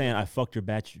 killing Pac each other. saying, I fucked your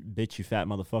bitch, you fat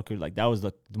motherfucker. Like, that was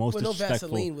the most Well, no, disrespectful.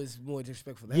 Vaseline was more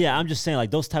disrespectful. Than Yeah, that. I'm just saying, like,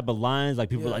 those type of lines, like,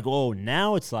 people are Yeah. like, oh,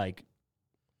 now it's like,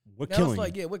 we're Now killing it's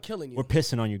like, you. yeah, we're killing you. We're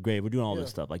pissing on your grave. We're doing all Yeah. this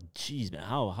stuff. Like, jeez, man,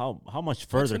 how much Like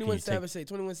further can 21 you take? Savage said,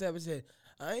 21 Savage said,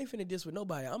 I ain't finna diss with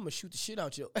nobody. I'm gonna shoot the shit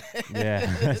out you. Yeah,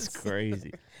 that's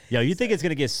crazy. Yo, you think it's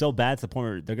gonna get so bad to the point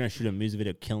where they're gonna shoot a music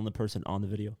video killing the person on the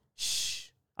video? Shh.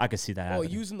 I could see that Or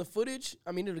happening. using the footage.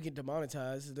 I mean, it'll get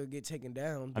demonetized. It'll get taken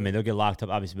down. I mean, they'll get locked up,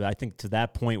 obviously, but I think to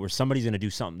that point where somebody's gonna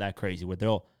do something that crazy, where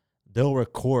they'll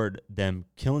record them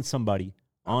killing somebody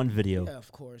on video yeah,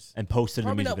 of course. and post it in a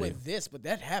Probably music not video. with this, but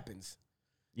that happens.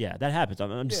 Yeah, that happens.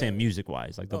 I'm just saying Yeah. music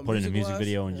wise, like they'll Oh, put it in a music music-wise?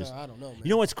 video and Yeah, just. I don't know, man.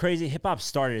 You know what's crazy? Hip hop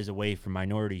started as a way for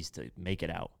minorities to make it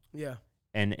out, Yeah.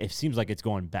 and it seems like it's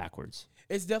going backwards.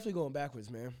 It's definitely going backwards,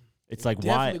 man. It's like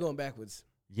Definitely why? going backwards.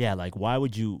 Yeah, like why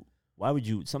would you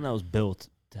something that was built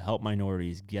to help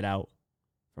minorities get out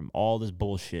from all this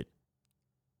bullshit,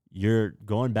 you're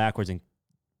going backwards and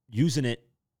using it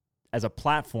as a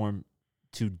platform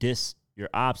to diss your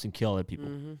ops and kill other people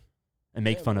Mm-hmm. and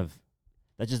make Yeah, fun man. of.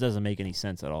 That just doesn't make any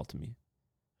sense at all to me.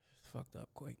 Fucked up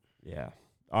quick. Yeah.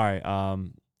 All right.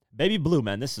 Baby Blue,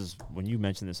 man. This is when you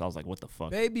mentioned this, I was like, what the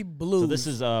fuck? Baby Blue. So this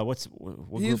is what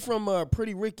He's group? from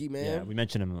Pretty Ricky, man. Yeah, we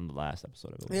mentioned him on the last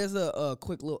episode. I believe. Here's a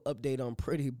quick little update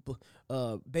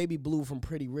on Baby Blue from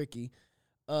Pretty Ricky.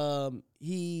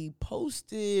 He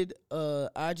posted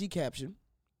IG caption.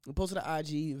 He posted an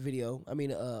IG video. I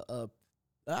mean, a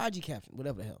IG caption,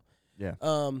 whatever the hell.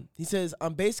 Yeah. He says,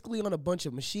 I'm basically on a bunch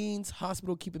of machines,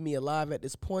 hospital keeping me alive at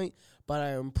this point, but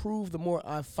I improve the more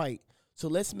I fight. So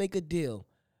let's make a deal.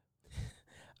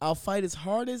 I'll fight as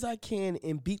hard as I can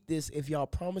and beat this if y'all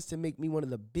promise to make me one of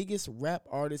the biggest rap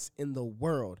artists in the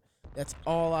world. That's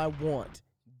all I want.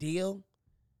 Deal?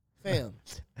 Fam.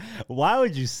 Why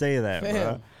would you say that, bro?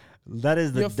 Fam. That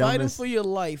is the You're fighting dumbest. for your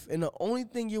life, and the only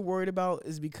thing you're worried about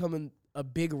is becoming a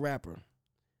big rapper.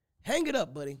 Hang it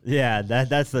up, buddy. Yeah,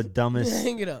 that's the dumbest.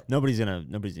 Hang it up. Nobody's even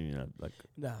gonna like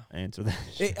Nah. answer that.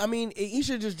 shit. He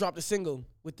should have just dropped a single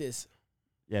with this.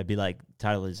 Yeah, it'd be like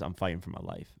title is "I'm Fighting for My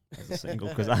Life" as a single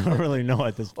because I don't really know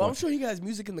at this Well, I'm point. sure he got his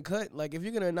music in the cut. Like, if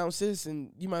you're going to announce this,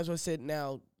 and you might as well say it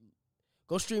now,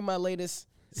 go stream my latest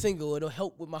single. It'll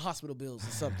help with my hospital bills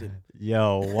or something.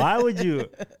 Yo, why would you?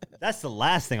 That's the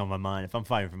last thing on my mind if I'm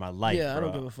fighting for my life. Yeah, I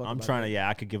don't bro. give a fuck I'm about trying that. to. Yeah,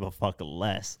 I could give a fuck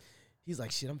less. He's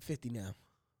like, shit, I'm 50 now.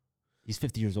 He's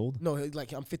 50 years old. No, he's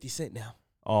like, I'm 50 Cent now.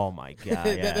 Oh my god,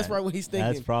 yeah. That's probably what he's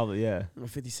thinking. That's probably I'm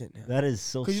 50 Cent now. That is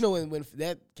so. Because you know when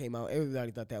that came out,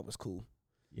 everybody thought that was cool.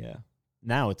 Yeah.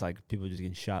 Now it's like people just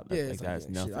getting shot Yeah, like it's that. It's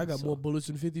shit, nothing. I got so. more bullets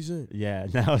than 50 Cent. Yeah,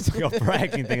 now it's like a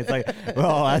bragging thing. It's like,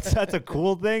 well, that's a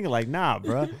cool thing. Like, nah,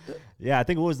 bro. Yeah, I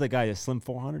think it was the guy, Slim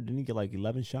 400. Didn't he get like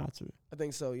 11 shots or I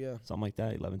think so, yeah. something like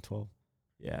that? 11, 12.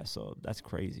 Yeah, so that's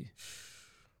crazy.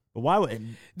 But why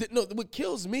would... No, what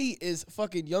kills me is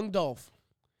fucking Young Dolph.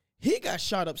 He got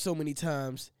shot up so many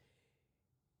times.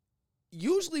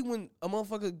 Usually when a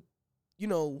motherfucker, you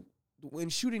know, when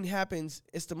shooting happens,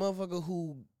 it's the motherfucker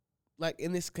who, like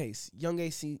in this case, youngin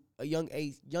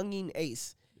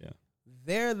Ace. Yeah.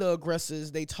 They're the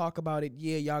aggressors. They talk about it.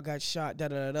 Yeah, y'all got shot. Da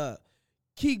da da da.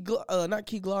 Not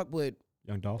Key Glock, but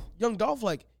Young Dolph.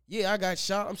 Like, yeah, I got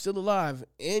shot. I'm still alive,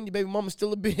 and your baby mama's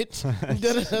still a bitch.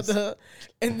 Da da da.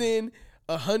 And then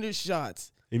 100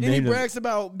 shots. Then he brags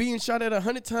about being shot at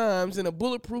 100 times in a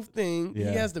bulletproof thing.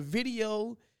 Yeah. He has the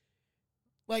video.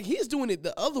 Like, he's doing it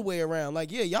the other way around.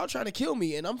 Like, yeah, y'all trying to kill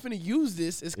me, and I'm finna use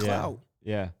this as clout.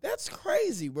 Yeah. That's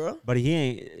crazy, bro. But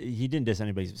he didn't diss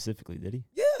anybody specifically, did he?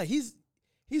 Yeah, he's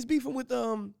beefing with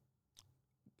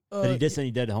Did he diss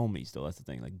any dead homies though? That's the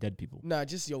thing, like dead people. Nah,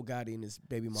 just Yo Gotti and his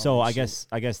baby mama. So I guess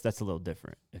that's a little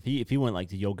different. If he went like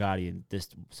to Yo Gotti and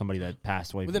dissed somebody that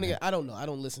passed away. But then again, I don't know. I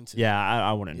don't listen to. Yeah,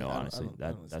 I wouldn't know I honestly.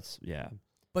 That's yeah.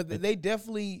 But they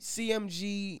definitely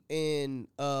CMG and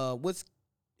what's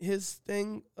his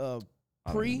thing?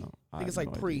 Pre. I think it's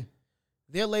like Pre. Idea.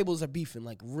 Their labels are beefing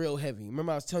like real heavy.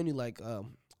 Remember I was telling you like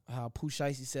how Pooh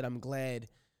Shiesty said, I'm glad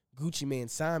Gucci Mane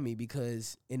signed me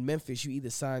because in Memphis you either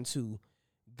signed to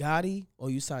Gotti or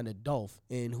you signed to Dolph.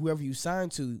 And whoever you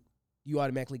signed to, you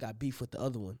automatically got beef with the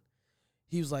other one.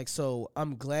 He was like, so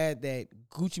I'm glad that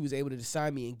Gucci was able to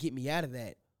sign me and get me out of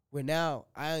that. Where now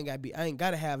I ain't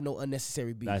gotta have no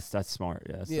unnecessary beef. That's smart.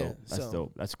 Yeah, that's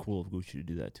dope. That's cool of Gucci to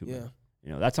do that too. Yeah. Man.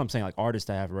 You know, that's what I'm saying. Like artists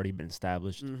that have already been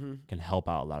established can help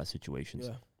out a lot of situations.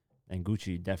 Yeah. And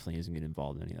Gucci definitely isn't getting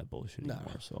involved in any of that bullshit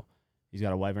anymore. So he's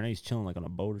got a wife right now. He's chilling like on a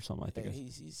boat or something. I think.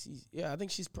 Yeah, I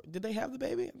think she's. Did they have the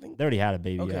baby? I think they already had a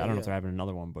baby. Okay, yeah, I don't know if they're having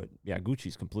another one, but yeah,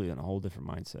 Gucci's completely on a whole different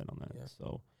mindset on that. Yeah.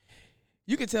 So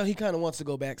you can tell he kind of wants to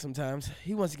go back sometimes.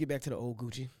 He wants to get back to the old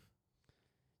Gucci.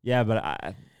 Yeah,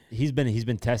 but he's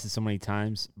been tested so many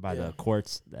times by the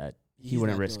courts that he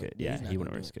wouldn't risk it. Yeah, he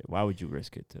wouldn't risk it. Why would you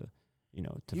risk it to? You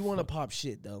know, you want to pop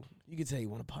shit though. You can tell you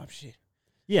want to pop shit.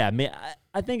 Yeah, I mean,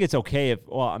 I think it's okay if.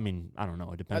 Well, I mean, I don't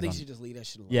know. It depends. I think you should just leave that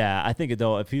shit alone. Yeah, I think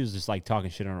though, if he was just like talking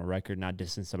shit on a record, not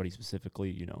dissing somebody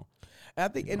specifically, you know. I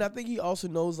think he also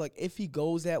knows like if he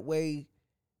goes that way,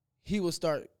 he will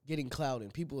start getting clout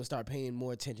and people will start paying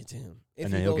more attention to him. If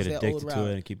and then he'll get addicted to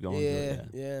it and keep going.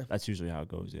 Yeah. That's usually how it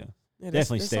goes. Yeah,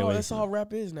 definitely stay away. That's all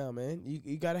rap is now, man.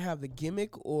 You got to have the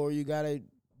gimmick or you got to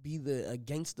be a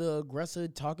gangster aggressor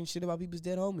talking shit about people's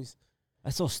dead homies.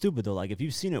 That's so stupid though. Like if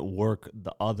you've seen it work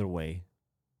the other way,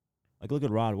 like look at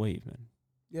Rod Wave, man.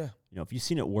 Yeah. You know, if you've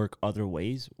seen it work other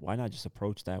ways, why not just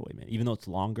approach that way, man? Even though it's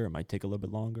longer, it might take a little bit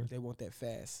longer. They want that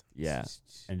fast. Yeah,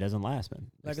 and it doesn't last,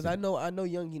 man. Like, cause I know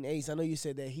Youngin Ace. I know you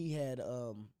said that he had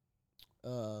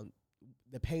the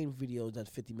Pain video done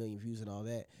 50 million views and all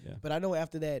that. Yeah. But I know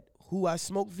after that Who I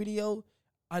Smoke video,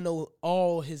 I know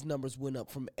all his numbers went up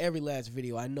from every last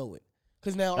video. I know it.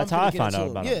 Because now that's I'm how I finna found get out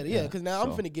into about him. him. Yeah, because now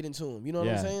I'm finna get into him. You know what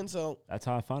I'm saying? So that's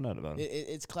how I found out about him.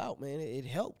 It's clout, man. It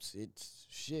helps. It's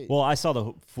shit. Well, I saw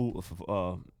the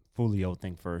Fulio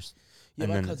thing first. Yeah,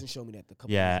 my cousin showed me that a couple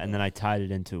days and ago. then I tied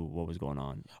it into what was going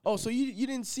on. Oh, so you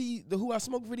didn't see the Who I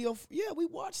Smoke video? Yeah, we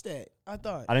watched that. I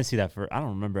thought. I didn't see that I don't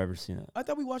remember ever seeing it. I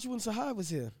thought we watched it when Sahai was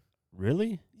here.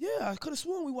 Really? Yeah, I could have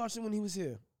sworn we watched it when he was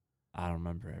here. I don't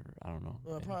remember ever. I don't know.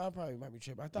 I probably might be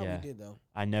tripping. I thought we did though.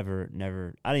 I never.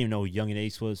 I didn't even know who Young and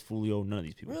Ace was, Fulio, none of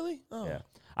these people. Really? Oh. Yeah.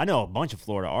 I know a bunch of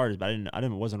Florida artists, but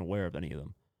wasn't aware of any of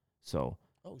them. So.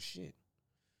 Oh shit.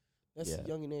 That's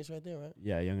Young and Ace right there, right?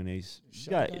 Yeah, Young and Ace.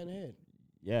 Shot the guy in the head.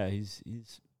 Yeah, he's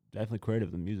definitely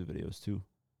creative in music videos too.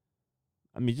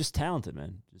 I mean, just talented,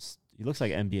 man. He looks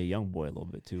like an NBA young boy a little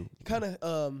bit too. Kind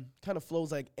of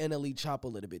flows like NLE Chopper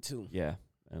a little bit too. Yeah,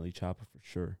 NLE Chopper for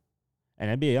sure.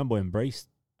 And NBA young boy embraced,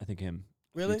 I think, him.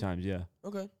 Really? 3 times, yeah.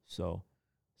 Okay. So,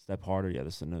 Step Harder, yeah,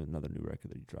 this is another new record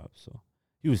that he dropped. So,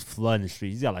 he was flooding the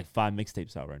streets. He's got like 5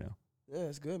 mixtapes out right now. Yeah,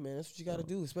 that's good, man. That's what you got to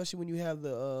do, especially when you have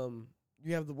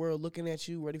the world looking at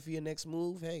you, ready for your next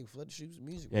move. Hey, flood the streets with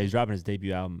music. Yeah, he's dropping his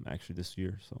debut album actually this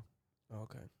year. So,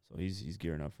 okay. So he's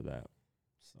gearing up for that.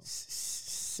 So.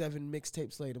 7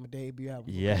 mixtapes later, my debut album.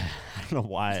 Yeah, I don't know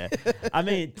why. I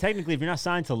mean, technically, if you're not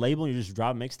signed to a label, you just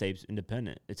drop mixtapes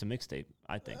independent. It's a mixtape,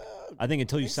 I think. I think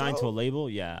until you sign to a label,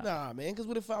 yeah. Nah, man, because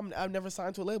what if I've never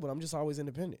signed to a label? I'm just always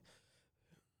independent.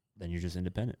 Then you're just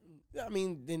independent. I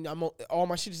mean, then all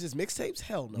my shit is just mixtapes?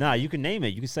 Hell no. Nah, you can name it.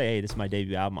 You can say, hey, this is my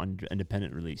debut album on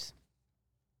independent release.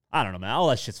 I don't know, man. All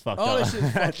that shit's fucked All up. that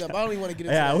shit's fucked up. I don't even want to get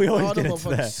into that. We always all get them into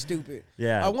motherfuckers that. stupid.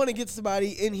 Yeah. I want to get somebody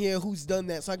in here who's done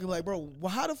that, so I can be like, bro,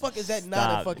 well, how the fuck is that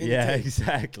not a fucking Yeah, tape?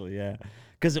 exactly. Yeah,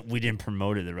 because we didn't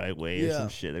promote it the right way or some Yeah.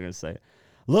 shit. They're gonna say,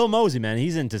 Lil Mosey, man,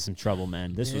 he's into some trouble,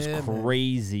 man. This was Yeah, man.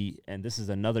 crazy, and this is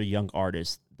another young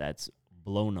artist that's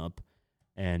blown up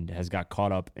and has got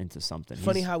caught up into something.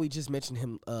 Funny how we just mentioned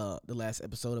him the last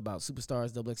episode about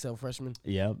Superstars XXL Freshman.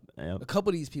 Yep. A couple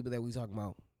of these people that we talking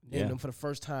about, named Yeah. them for the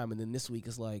first time, and then this week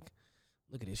it's like,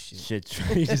 look at this shit. Shit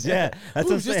changes. Yeah, that's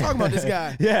We what was I'm just saying. talking about this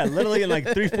guy. Yeah, literally in like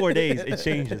 3-4 days, it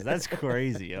changes. That's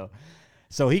crazy, yo.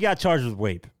 So he got charged with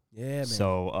rape. Yeah, man.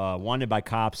 So wanted by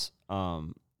cops.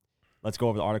 Let's go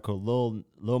over the article.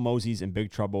 Lil Mosey's in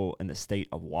big trouble in the state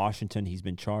of Washington. He's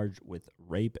been charged with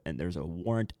rape, and there's a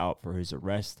warrant out for his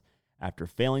arrest after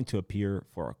failing to appear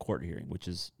for a court hearing, which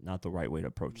is not the right way to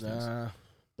approach things.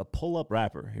 The pull-up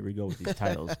rapper, here we go with these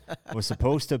titles, was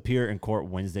supposed to appear in court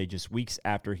Wednesday, just weeks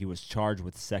after he was charged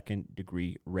with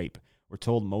second-degree rape. We're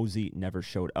told Mosey never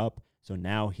showed up, so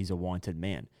now he's a wanted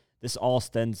man. This all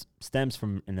stems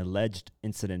from an alleged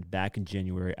incident back in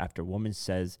January after a woman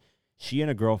says she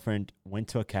and a girlfriend went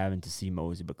to a cabin to see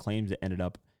Mosey, but claims it ended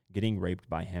up getting raped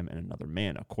by him and another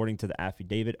man. According to the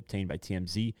affidavit obtained by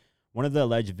TMZ, one of the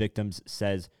alleged victims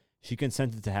says she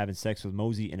consented to having sex with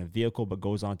Mosey in a vehicle, but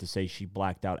goes on to say she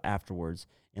blacked out afterwards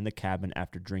in the cabin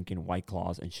after drinking White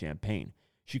Claws and champagne.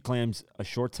 She claims a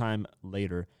short time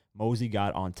later, Mosey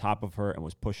got on top of her and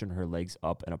was pushing her legs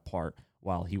up and apart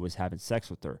while he was having sex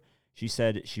with her. She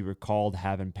said she recalled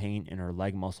having pain in her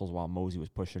leg muscles while Mosey was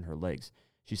pushing her legs.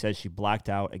 She said she blacked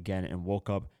out again and woke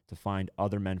up to find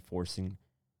other men forcing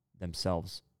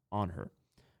themselves on her.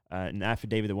 In the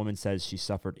affidavit, the woman says she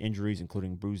suffered injuries,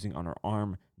 including bruising on her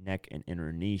arm, neck, and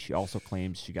inner knee. She also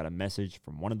claims she got a message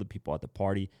from one of the people at the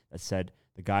party that said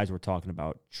the guys were talking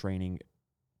about training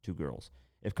 2 girls.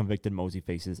 If convicted, Mosey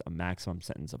faces a maximum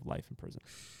sentence of life in prison.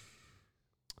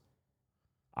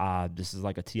 This is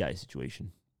like a T.I.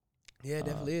 situation. Yeah, it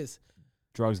definitely is.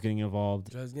 Drugs getting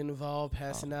involved. Drugs getting involved,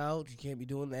 passing out. You can't be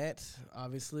doing that,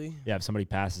 obviously. Yeah, if somebody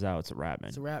passes out, it's a wrap, man.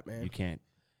 It's a wrap, man. You can't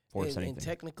force anything. And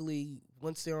technically,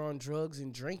 once they're on drugs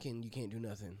and drinking, you can't do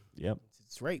nothing. Yep.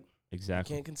 It's rape.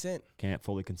 Exactly. You can't consent. Can't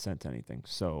fully consent to anything.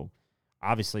 So,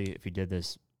 obviously, if he did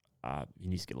this, he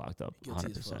needs to get locked up.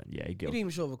 Guilty as 100%. fuck. Yeah, he He guilty. didn't even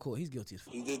show up at court. He's guilty as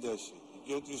fuck. He did that shit. He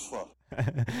guilty as fuck.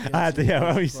 I had to, yeah,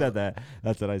 when we Fuck. said that,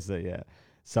 that's what I said, yeah.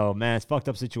 So, man, it's a fucked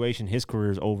up situation. His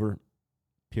career is over,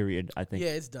 period. I think Yeah,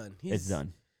 it's done. it's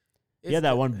done. It's He had that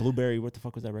done. one Blueberry. What the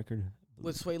fuck was that record?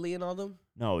 With Sway Lee and all them?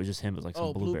 No, it was just him. It was like some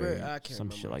Oh, Blueberry. Blueberry? I can't some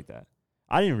shit remember. like that.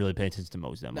 I didn't really pay attention to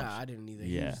Mosey that much. Nah, I didn't either.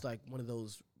 He Yeah. was like one of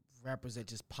those rappers that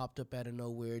just popped up out of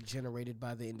nowhere, generated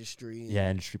by the industry. And Yeah,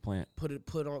 industry plant.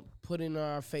 put in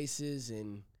our faces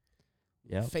and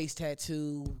Yep. face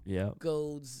tattoo, Yep.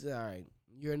 golds. All right,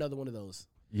 you're another one of those.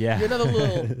 Yeah. You're another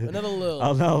Lil, another Lil.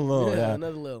 Another Lil, yeah.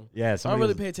 another Lil. Yeah, I don't somebody really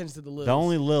was- pay attention to the Lils. the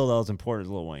only Lil that was important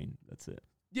is Lil Wayne. That's it.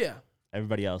 yeah.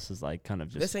 Everybody else is like kind of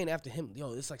just This ain't after him.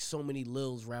 Yo, it's like so many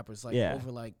Lils rappers, like Yeah. over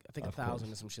like I think Of 1,000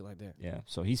 course. or some shit like that. yeah.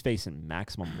 So he's facing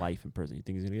maximum life in prison. You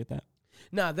think he's gonna get that?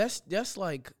 Nah, that's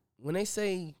like when they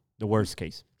say The worst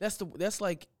case. that's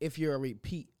like if you're a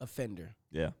repeat offender.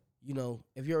 Yeah. You know,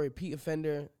 if you're a repeat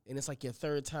offender and it's like your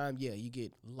third time, yeah, you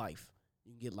get life.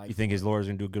 You get life. You think his lawyer's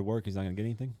gonna do good work? He's not gonna get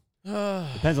anything.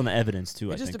 it Depends on the evidence too.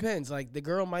 I just think. depends. Like the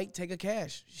girl might take a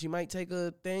cash. She might take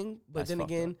a thing, but That's then fucked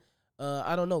again,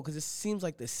 I don't know because it seems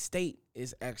like the state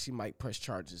is actually might press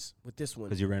charges with this one.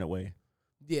 Because he ran away.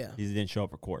 Yeah. He didn't show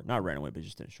up for court. Not ran away, but he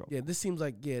just didn't show up. Yeah, this seems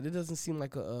like it doesn't seem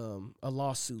like a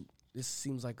lawsuit. This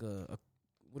seems like a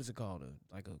what is it called?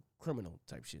 Like a criminal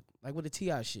type shit. Like with the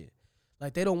T.I. shit.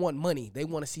 Like they don't want money. They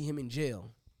want to see him in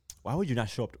jail. Why would you not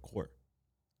show up to court?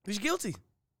 He's guilty.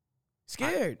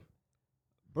 Scared.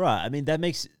 Bruh, I mean, that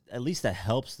makes, at least that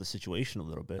helps the situation a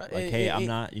little bit. Like, hey, I'm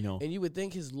not, you know, And you would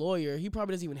think his lawyer, he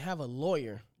probably doesn't even have a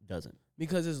lawyer doesn't.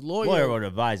 because his lawyer, Lawyer would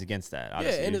advise against that. yeah,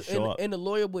 Obviously, and, he'd show up. and the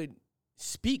lawyer would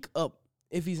speak up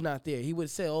if he's not there. He would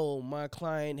say, "Oh, my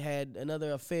client had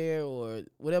another affair," or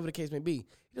whatever the case may be.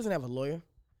 He doesn't have a lawyer.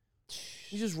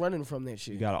 He's just running from that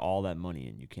shit. You got all that money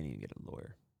and you can't even get a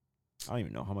lawyer. I don't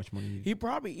even know how much money you He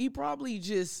probably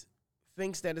just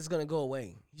thinks that it's gonna go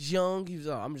away. He's young. He's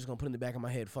I'm just gonna put it in the back of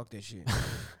my head. Fuck that shit.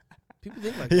 People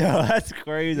think like that. Yeah, that's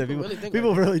crazy. People People, really think people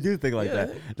like really do think like Yeah.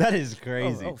 that. That is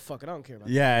crazy. Oh, fuck it. I don't care about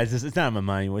that. Yeah, it's just, it's not in my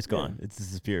mind anymore. It's gone. It's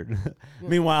disappeared.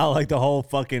 Meanwhile, like the whole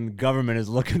fucking government is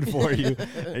looking for you,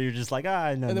 and you're just like,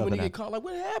 I know And then when nothing you get happened. caught, like,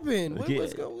 what happened? Like,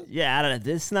 What's going? yeah, I don't know.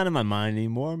 This is not in my mind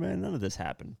anymore, man. None of this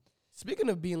happened. Speaking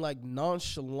of being like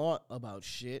nonchalant about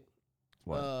shit,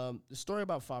 What? the story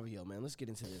about Fabio, man. Let's get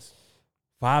into this.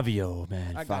 Fabio,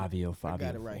 man. I got Fabio. I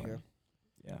got it right Foreign.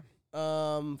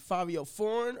 Yeah. Fabio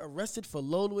Foreign arrested for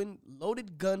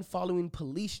loaded gun following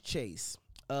police chase.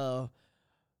 3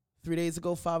 days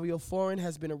ago, Fabio Foreign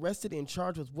has been arrested and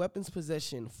charged with weapons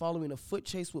possession following a foot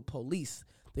chase with police.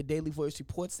 The Daily Voice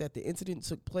reports that the incident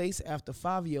took place after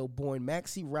Fabio, born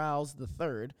Maxie Rouse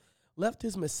III, left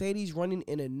his Mercedes running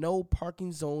in a no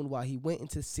parking zone while he went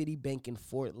into Citibank in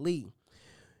Fort Lee,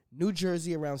 New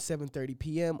Jersey around 7:30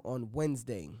 p.m. on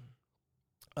Wednesday.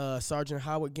 Sergeant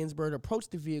Howard Ginsburg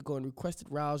approached the vehicle and requested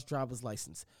Rouse's driver's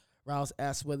license. Rouse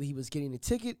asked whether he was getting a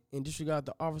ticket and disregarded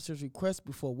the officer's request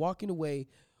before walking away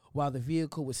while the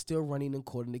vehicle was still running,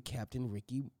 according to Captain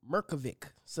Ricky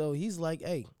Merkovic. So he's like,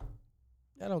 hey,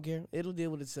 I don't care. It'll deal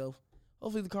with itself.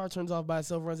 Hopefully the car turns off by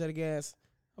itself, runs out of gas.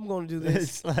 I'm going to do this.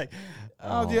 It's like,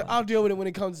 I'll deal with it when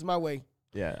it comes my way.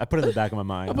 yeah, I put it in the back of my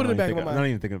mind. I put it in the back of my mind. I'm not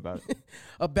even thinking about it.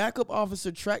 A backup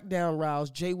officer tracked down Rouse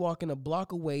jaywalking a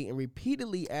block away and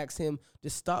repeatedly asked him to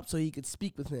stop so he could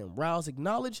speak with him. Rouse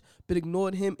acknowledged but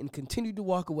ignored him and continued to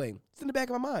walk away. It's in the back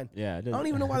of my mind. Yeah, I don't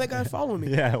even know why that guy's following me.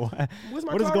 Yeah, Where's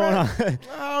my what is car going at? on?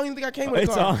 I don't even think I came with a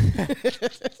It's car.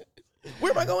 on.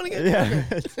 Where am I going again?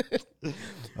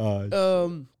 Yeah.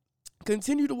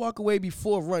 Continued to walk away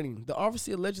before running. The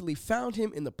officer allegedly found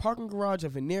him in the parking garage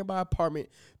of a nearby apartment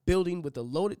building with a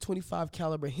loaded .25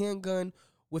 caliber handgun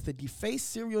with a defaced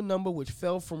serial number which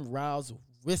fell from Rouse's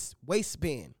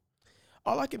waistband.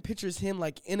 All I can picture is him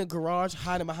like in a garage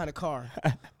hiding behind a car.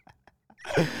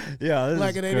 Yeah, this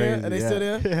Like, is are they crazy. there? Are they still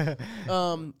there?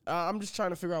 Yeah. I'm just trying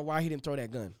to figure out why he didn't throw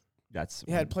that gun. That's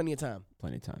He had plenty of time.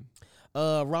 plenty of time.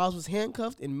 Rouse was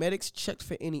handcuffed and medics checked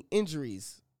for any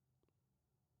injuries.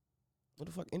 What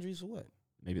the fuck? Injuries for what?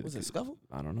 Maybe Was it a scuffle?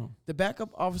 I don't know. The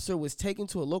backup officer was taken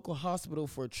to a local hospital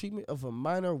for treatment of a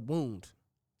minor wound.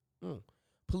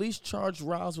 Police charged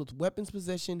Rouse with weapons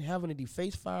possession, having a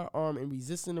defaced firearm, and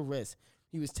resisting arrest.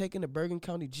 He was taken to Bergen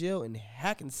County Jail in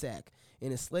Hackensack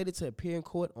and is slated to appear in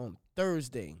court on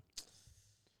Thursday.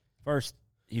 First,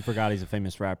 he forgot he's a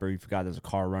famous rapper. He forgot there's a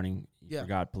car running. He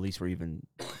forgot police were even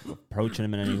approaching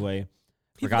him in any way.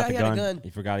 He forgot the he had a gun. He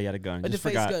forgot he had a gun. A Just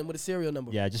defaced forgot. gun with a serial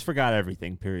number. Yeah, just forgot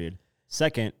everything, period.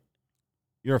 Second,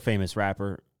 you're a famous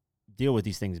rapper. Deal with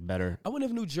these things better. I wonder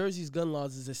if New Jersey's gun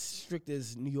laws is as strict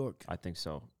as New York. I think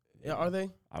so. Yeah, are they?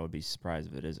 I would be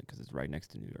surprised if it isn't because it's right next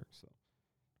to New York.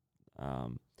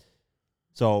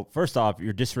 So first off,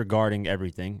 you're disregarding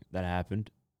everything that happened.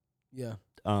 Yeah.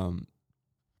 What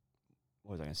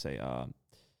was I gonna say?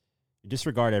 You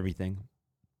disregard everything.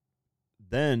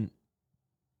 Then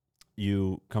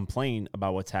you complain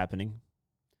about what's happening.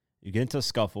 You get into a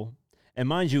scuffle. And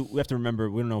mind you, we have to remember,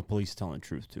 we don't know if police are telling the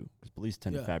truth, too. Because police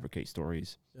tend to fabricate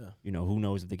stories. Yeah. You know, who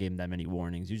knows if they gave him that many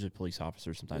warnings. Usually police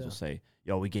officers sometimes will say,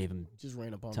 yo, we gave him Just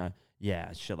ran up on time. him.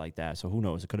 Yeah, shit like that. So who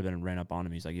knows? It could have been ran up on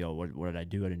him. He's like, yo, what did I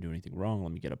do? I didn't do anything wrong.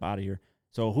 Let me get up out of here.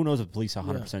 So who knows if police are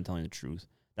 100% telling the truth.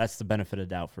 That's the benefit of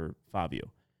doubt for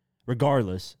Fabio.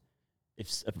 Regardless,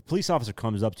 if a police officer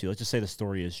comes up to you, let's just say the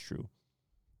story is true,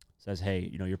 says, hey,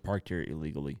 you know, you're parked here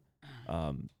illegally.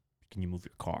 Can you move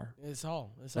your car? That's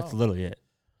all. That's literally it.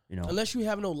 You know, unless you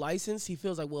have no license, he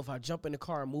feels like, well, if I jump in the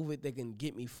car and move it, they can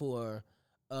get me for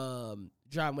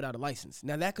driving without a license.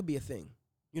 Now, that could be a thing.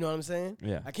 You know what I'm saying?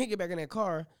 Yeah. I can't get back in that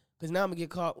car because now I'm going to get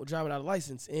caught with driving without a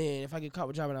license. And if I get caught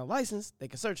with driving without a license, they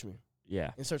can search me.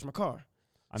 Yeah. And search my car.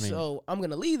 I mean, so I'm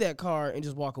going to leave that car and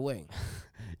just walk away.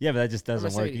 Yeah, but that just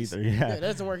doesn't work either. Yeah, that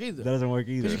doesn't work either. That doesn't work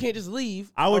either. Because you can't just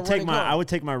leave. I would take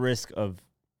my risk of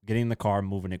getting in the car,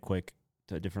 moving it quick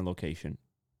to a different location,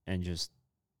 and just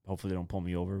hopefully they don't pull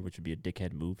me over, which would be a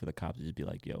dickhead move for the cops to just be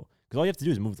like, yo. Because all you have to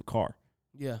do is move the car.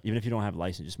 Yeah. Even if you don't have a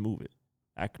license, just move it.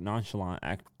 Act nonchalant,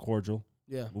 act cordial.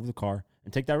 Yeah. Move the car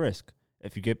and take that risk.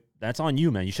 If you get, that's on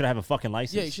you, man. You should have a fucking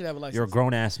license. Yeah, you should have a license. You're a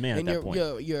grown-ass man and at that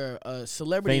point. You're a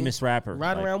celebrity. Famous rapper.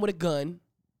 Riding around with a gun.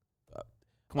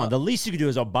 Come on, the least you can do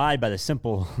is abide by the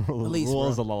simple rules bro.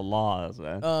 of the laws,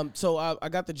 man. So I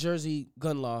got the Jersey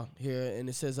gun law here, and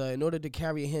it says, in order to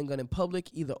carry a handgun in public,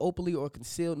 either openly or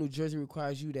concealed, New Jersey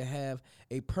requires you to have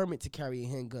a permit to carry a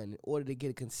handgun. In order to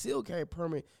get a concealed carry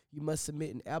permit, you must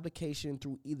submit an application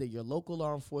through either your local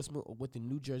law enforcement or with the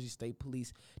New Jersey State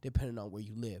Police, depending on where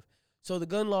you live. So the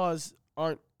gun laws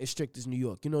aren't as strict as New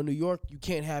York. You know, New York, you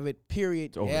can't have it,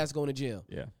 period. Your ass going to jail.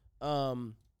 Yeah.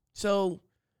 So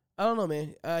I don't know,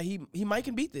 man. He might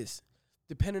can beat this,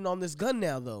 depending on this gun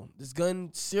now, though. This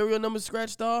gun serial number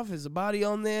scratched off. Is a body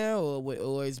on there,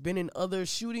 or it's been in other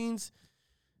shootings?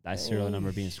 That serial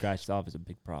number being scratched off is a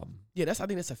big problem. Yeah, I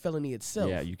think that's a felony itself.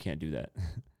 Yeah, you can't do that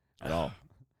at all.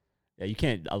 Yeah, you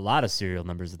can't. A lot of serial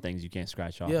numbers and things you can't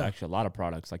scratch off. Yeah. Actually, a lot of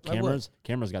products like Like cameras.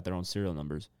 Cameras got their own serial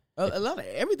numbers. A lot of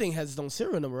everything has its own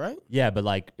serial number, right? Yeah, but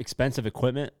like expensive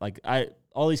equipment, like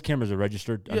all these cameras are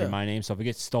registered under my name, so if it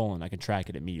gets stolen, I can track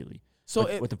it immediately. So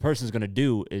what the person's gonna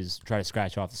do is try to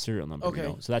scratch off the serial number. Okay. You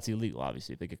know? So that's illegal,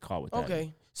 obviously, if they get caught with that.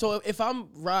 Okay. So if I'm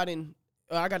riding,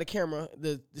 I got a camera,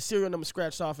 the serial number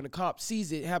scratched off, and the cop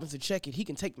sees it, happens to check it, he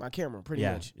can take my camera pretty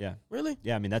much. Yeah. Really?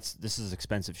 Yeah, I mean this is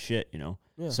expensive shit, you know.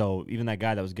 Yeah. So even that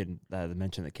guy that was getting that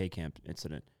mentioned the K Camp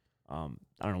incident, I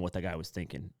don't know what that guy was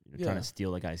thinking, trying to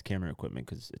steal the guy's camera equipment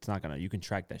because it's not gonna. You can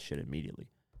track that shit immediately.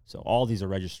 So all these are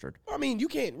registered. I mean, you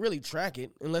can't really track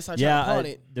it unless I try to pawn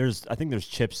it. I think there's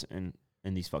chips in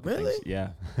these fucking Really? things. Yeah,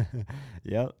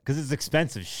 yeah, because it's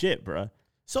expensive shit, bro.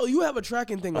 So you have a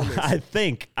tracking thing on this? I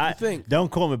think. I think.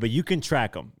 Don't quote me, but you can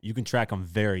track them. You can track them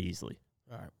very easily.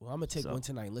 All right. Well, I'm gonna take one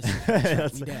tonight. Listen,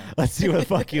 let's see where the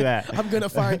fuck you at. I'm gonna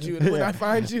find you, and when I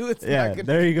find you, it's not gonna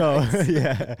there you go. nice.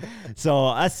 Yeah.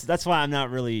 So that's why I'm not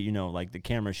really, like the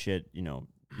camera shit. You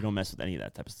don't mess with any of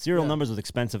that type of serial numbers with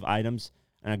expensive items,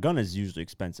 and a gun is usually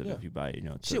expensive if you buy.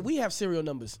 Shit, we have serial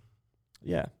numbers.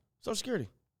 Yeah. Social Security.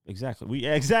 Exactly.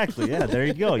 Exactly. Yeah. There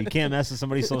you go. You can't mess with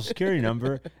somebody's social security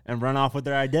number and run off with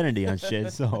their identity on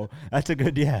shit. So that's a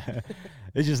good. Yeah.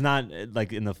 It's just not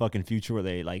like in the fucking future where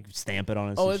they like stamp it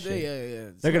on us. Oh, shit. yeah.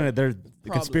 The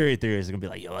conspiracy theories are gonna be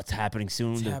like, yo, it's happening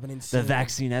soon. It's happening soon. The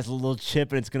vaccine has a little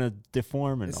chip and it's gonna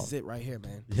deform and this all. is it right here,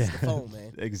 man. This is the phone,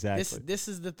 man. Exactly. This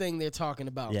is the thing they're talking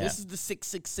about. Yeah. This is the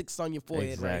 666 on your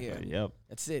forehead right here. Yep.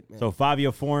 That's it, man. So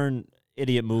Fabio Foreign.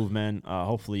 Idiot move, man.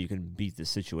 Hopefully you can beat the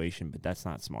situation, but that's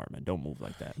not smart, man. Don't move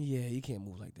like that. Yeah, you can't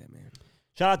move like that, man.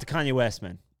 Shout out to Kanye West,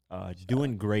 man.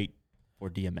 Doing great for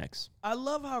DMX. I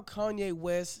love how Kanye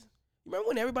West. You remember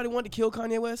when everybody wanted to kill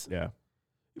Kanye West? Yeah. You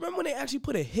remember when they actually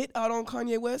put a hit out on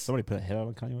Kanye West? Somebody put a hit out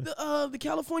on Kanye West? The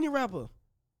California rapper.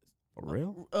 For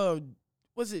real?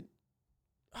 Was it?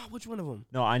 Which one of them?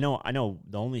 No, I know.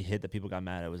 The only hit that people got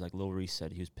mad at was like Lil Reese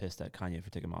said he was pissed at Kanye for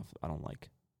taking him off. I don't like.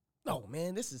 No,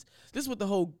 man, this is what the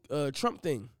whole Trump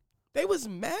thing. They was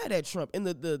mad at Trump in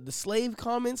the slave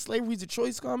comments, slavery's a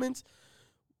choice comments.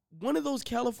 One of those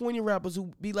California rappers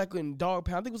who be like in Dog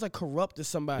Pound, I think it was like Corrupt or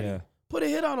somebody. Yeah. Put a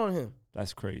hit out on him.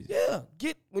 That's crazy. Yeah,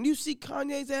 when you see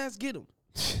Kanye's ass, get him.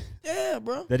 Yeah,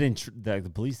 bro. They didn't. The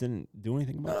police didn't do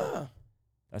anything about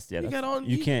that.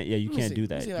 You can't do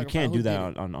that. You can't do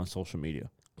that on social media.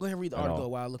 Go ahead and read the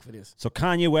article while I look for this. So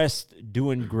Kanye West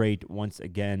doing great once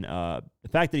again. The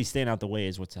fact that he's staying out the way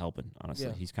is what's helping, honestly.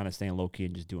 Yeah. He's kind of staying low-key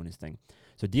and just doing his thing.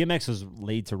 So DMX was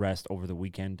laid to rest over the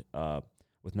weekend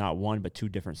with not one but two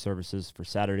different services. For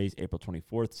Saturday's April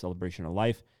 24th, Celebration of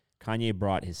Life, Kanye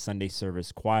brought his Sunday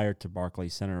service choir to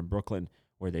Barclays Center in Brooklyn,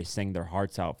 where they sang their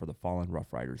hearts out for the fallen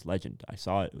Rough Riders legend. I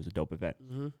saw it. It was a dope event.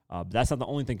 Mm-hmm. But that's not the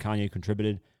only thing Kanye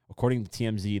contributed. According to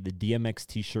TMZ, the DMX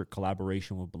t-shirt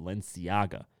collaboration with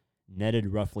Balenciaga netted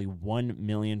roughly $1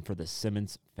 million for the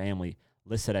Simmons family,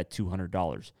 listed at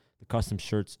 $200. The custom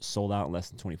shirts sold out in less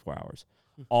than 24 hours.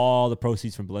 All the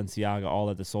proceeds from Balenciaga, all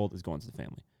that they sold, is going to the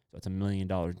family. So it's $1 million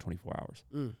in 24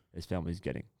 hours. His family's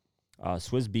getting.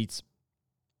 Swizz Beatz,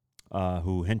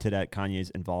 who hinted at Kanye's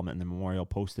involvement in the memorial,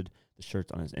 posted the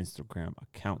shirts on his Instagram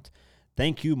account.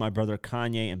 Thank you, my brother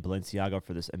Kanye and Balenciaga,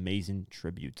 for this amazing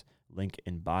tribute. Link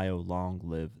in bio. Long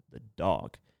live the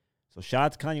dog. So shout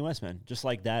out to Kanye West, man. Just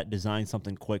like that, design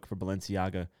something quick for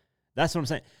Balenciaga. That's what I'm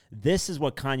saying. This is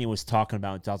what Kanye was talking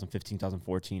about in 2015,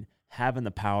 2014, having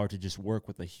the power to just work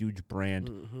with a huge brand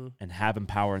and having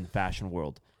power in the fashion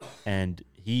world. And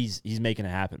he's making it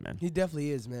happen, man. He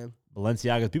definitely is, man.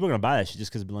 Balenciaga, people are going to buy that shit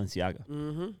just because of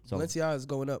Balenciaga. So, Balenciaga is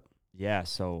going up. Yeah,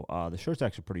 so the shirt's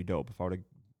actually pretty dope. If I would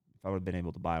have been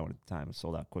able to buy one at the time, it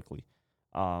sold out quickly.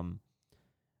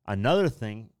 Another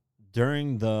thing,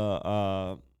 during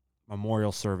the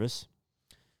memorial service,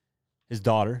 his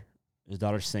daughter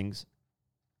sings,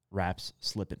 raps,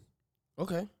 Slippin'.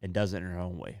 Okay. And does it in her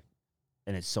own way.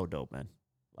 And it's so dope, man.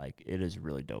 Like, it is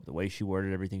really dope. The way she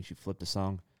worded everything, she flipped the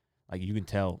song. Like, you can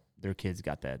tell their kids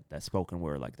got that spoken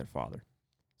word like their father.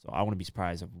 So I wouldn't be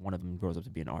surprised if one of them grows up to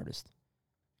be an artist.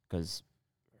 Because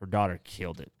her daughter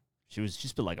killed it. She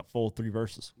spit like a full 3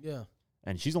 verses. Yeah.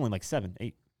 And she's only like 7,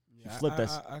 8. She flipped that.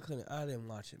 I didn't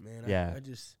watch it, man. Yeah.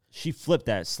 She flipped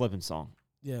that Slippin' song.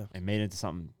 Yeah. And made it into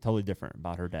something totally different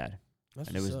about her dad.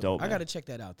 And it was dope. I got to check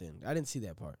that out then. I didn't see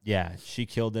that part. Yeah, she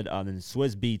killed it. Then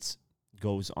Swizz Beatz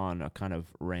goes on a kind of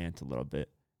rant a little bit,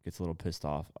 gets a little pissed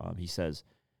off. He says,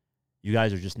 "You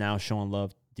guys are just now showing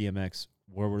love, DMX.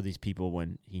 Where were these people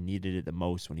when he needed it the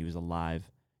most, when he was alive?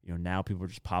 Now people are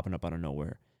just popping up out of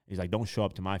nowhere." He's like, "Don't show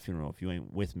up to my funeral if you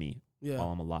ain't with me while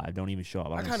I'm alive. Don't even show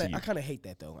up. I kind of hate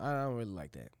that though. I don't really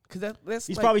like that because that's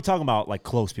he's like, probably talking about like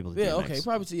close people. To yeah, DMX. okay,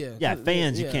 probably yeah. Yeah,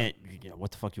 fans. You can't.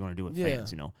 What the fuck you want to do with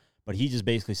fans? But he just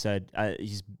basically said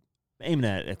he's aiming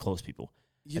at close people.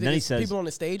 You And think then he it's says, people on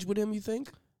the stage with him, you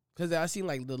think? Because I seen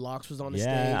like the Locks was on the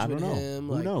Yeah, I stage don't with know. him.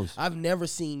 Who Like, knows? I've never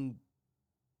seen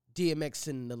DMX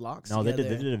and the Locks. No, they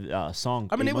together. did a song.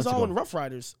 I mean, 8 it was months all ago. in Rough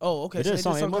Riders. Oh, okay. They did a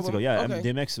song 8 months ago. Yeah, Okay.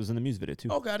 DMX was in the music video too.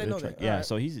 Okay, I didn't know Track. that. Yeah, Alright.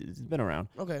 so he's been around.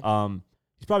 Okay.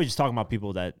 He's probably just talking about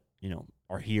people that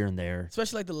are here and there.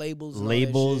 Especially like the labels. And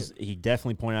all that shit. He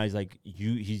definitely pointed out. He's like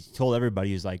He's told everybody.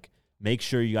 He's like, make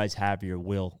sure you guys have your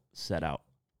will set out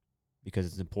because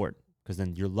it's important. Because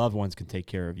then your loved ones can take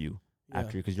care of you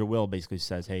after. Because your will basically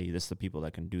says, hey, this is the people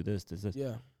that can do this.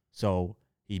 Yeah. So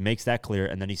he makes that clear,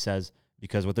 and then he says,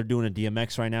 because what they're doing at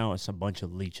DMX right now is a bunch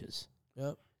of leeches.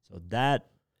 Yep. So that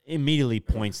immediately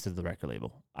points to the record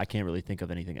label. I can't really think of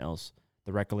anything else.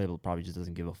 The record label probably just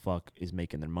doesn't give a fuck, is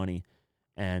making their money.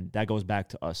 And that goes back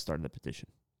to us starting the petition.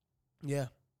 Yeah.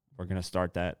 We're going to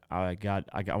start that. I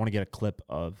want to get a clip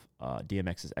of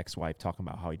DMX's ex-wife talking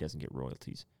about how he doesn't get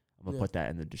royalties. I'm going to put that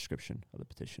in the description of the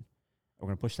petition. We're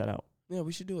going to push that out. Yeah,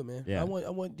 we should do it, man. Yeah. I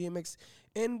want DMX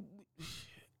and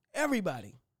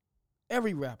everybody.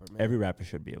 Every rapper, man. Every rapper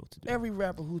should be able to do it. Every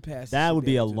rapper who passes. That should would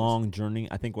be a able to do this. long journey.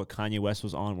 I think what Kanye West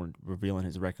was on when revealing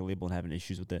his record label and having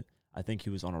issues with it, I think he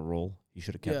was on a roll. He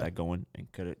should have kept that going and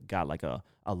could have got like a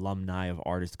alumni of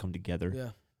artists come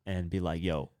together and be like,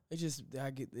 yo. It's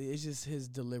just his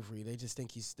delivery. They just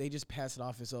think they just pass it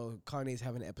off as, oh, Kanye's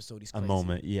having an episode. He's crazy. A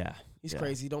moment, yeah. He's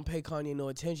crazy. Don't pay Kanye no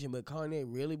attention, but Kanye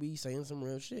really be saying some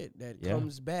real shit that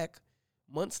comes back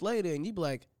months later, and you be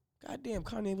like, God damn,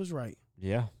 Kanye was right.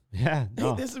 Yeah. Yeah. No.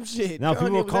 Ain't this some shit? Now, Kanye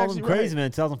people were was calling him actually crazy, right.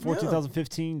 man. 2014, Yeah.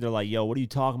 2015, they're like, yo, what are you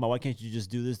talking about? Why can't you just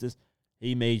do this?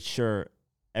 He made sure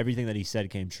everything that he said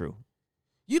came true.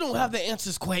 You don't have the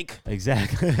answers, Quake.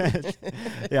 Exactly.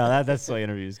 Yeah, that's why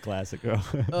interview is classic,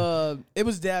 bro. It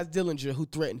was Daz Dillinger who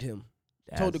threatened him.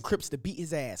 Told the That's- Crips to beat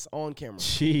his ass on camera.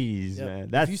 Jeez,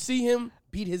 Yep. man. If you see him,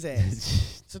 beat his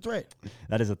ass. It's a threat.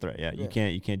 That is a threat. Yeah, Yeah.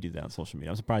 you can't do that on social media.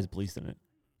 I'm surprised the police didn't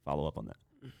follow up on that.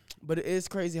 But it is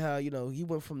crazy how, he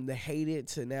went from the hated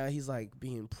to now he's like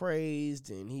being praised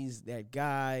and he's that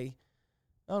guy.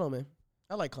 I don't know, man.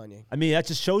 I like Kanye. I mean, that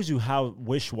just shows you how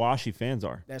wish-washy fans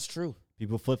are. That's true.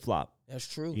 People flip-flop. That's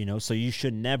true. So you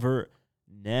should never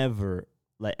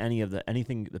let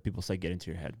anything that people say get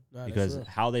into your head. Nah, that's Because real.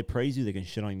 how they praise you, they can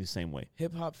shit on you the same way,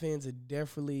 Hip hop fans are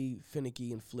definitely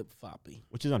finicky and flip floppy.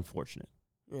 which is unfortunate.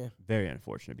 Yeah. Very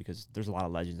unfortunate because there's a lot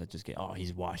of legends that just get, oh,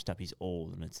 he's washed up, he's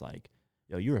old. And it's like,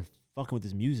 yo, you were fucking with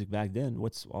his music back then.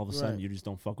 What's all of a sudden Right. you just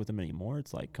don't fuck with him anymore?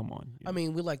 It's like, come on. I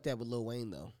mean, we like that with Lil Wayne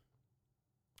though.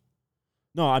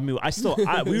 No, I mean,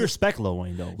 we respect Lil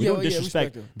Wayne, though. We Yeah, don't well, yeah,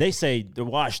 disrespect. respect him. They say they're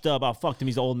washed up. I fucked him.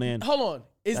 He's an old man. Hold on.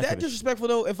 Is That that type of disrespectful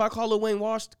though if I call Lil Wayne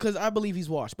washed? Because I believe he's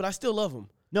washed, but I still love him.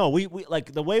 No, we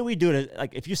like the way we do it.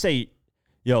 Like if you say,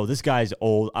 yo, this guy's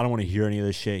old. I don't want to hear any of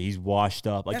this shit. He's washed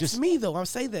up. Like That's just me though. I'll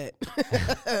say that.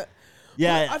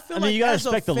 yeah. But I mean, you gotta as a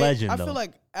respect the fan- legend, I though. feel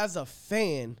like as a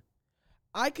fan,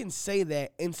 I can say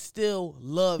that and still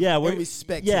love yeah, and where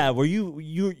respect yeah, him. where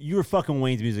you were fucking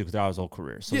Wayne's music throughout his whole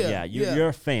career. So Yeah, yeah. you're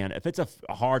a fan. If it's a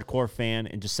hardcore fan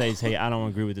and just says, hey, I don't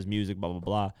agree with his music, blah blah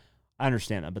blah. I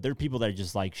understand that, but there are people that are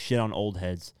just like shit on old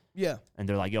heads. Yeah. And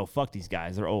they're like, yo, fuck these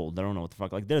guys. They're old. They don't know what the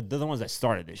fuck. Like, they're the ones that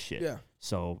started this shit. Yeah.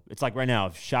 So it's like right now,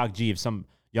 if Shock G, if some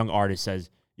young artist says,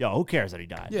 yo, who cares that he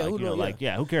died? Yeah, Like, who you know, knows? like,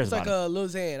 who cares It's about like it? Lil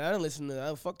Xan. I didn't listen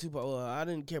to fuck Tupac. I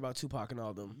didn't care about Tupac and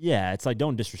all them. Yeah, it's like,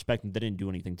 don't disrespect them. They didn't do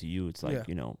anything to you. It's like,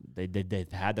 Yeah.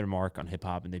 they've had their mark on hip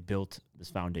hop and they built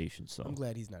this foundation. So, I'm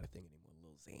glad he's not a thing anymore,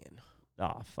 Lil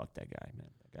Xan. fuck that guy, man.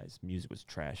 That guy's music was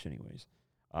trash, anyways.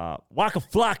 Waka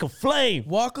Flocka Flame.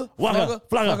 Waka Flocka, Flocka,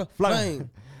 Flocka. Flame.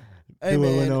 Hey Do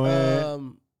it, man, no way.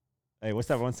 um, What's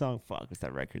that one song? Fuck, what's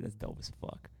that record? That's dope as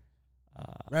fuck.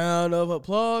 round of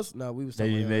applause. No, we was They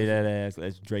talking made about that ass.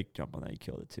 Let's Drake jump on that. He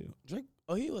killed it too. Drake.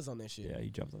 Oh, he was on that shit. Yeah, he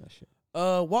jumped on that shit.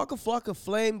 Waka Flocka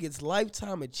Flame gets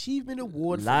Lifetime Achievement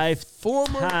Award Lifetime from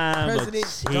former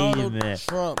President Donald Achievement.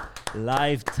 Trump.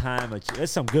 Lifetime achievement.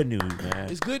 That's some good news, man.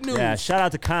 It's good news. Yeah, shout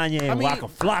out to Kanye and mean, Waka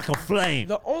Flocka Flame.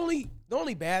 The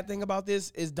only bad thing about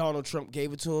this is Donald Trump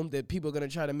gave it to him. That people are gonna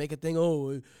try to make a thing. Oh,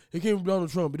 it came from Donald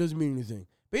Trump. It doesn't mean anything.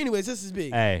 But anyways, this is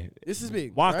big. Hey, This is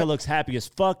big. Waka right? looks happy as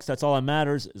fuck. So that's all that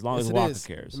matters. As long Yes, as it Waka is.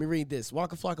 cares. Let me read this.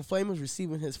 Waka Flocka Flame is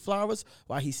receiving his flowers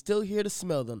while he's still here to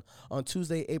smell them. On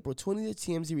Tuesday, April 20th,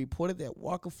 TMZ reported that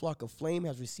Waka Flocka Flame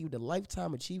has received a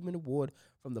Lifetime Achievement Award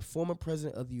from the former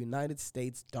president of the United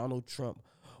States, Donald Trump.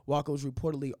 Waka was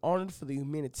reportedly honored for the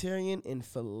humanitarian and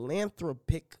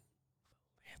philanthropic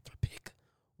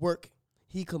work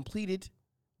he completed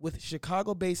with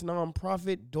Chicago-based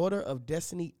nonprofit Daughter of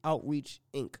Destiny Outreach,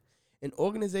 Inc., an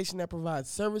organization that provides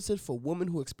services for women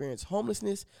who experience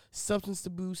homelessness, substance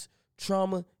abuse,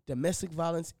 trauma, domestic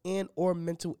violence, and or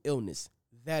mental illness.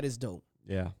 That is dope.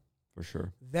 Yeah, for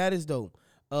sure. That is dope.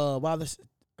 While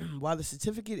the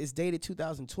certificate is dated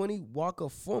 2020, Walker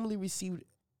formally received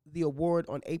the award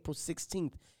on April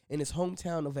 16th in his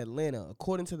hometown of Atlanta.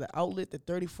 According to the outlet, the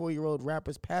 34-year-old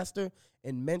rapper's pastor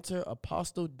and mentor,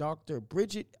 Apostle Dr.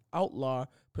 Bridget Outlaw,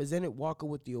 presented Walker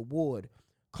with the award,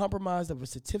 comprised of a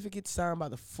certificate signed by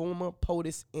the former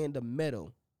POTUS and a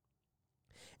medal.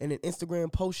 In an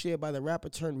Instagram post shared by the rapper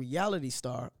turned reality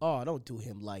star, oh, don't do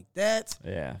him like that.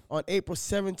 Yeah. On April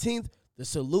 17th, the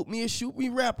Salute Me or Shoot Me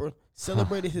rapper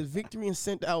celebrated his victory and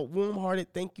sent out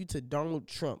warm-hearted thank you to Donald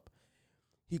Trump.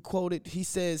 He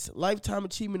says, Lifetime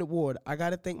Achievement Award. I got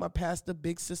to thank my pastor,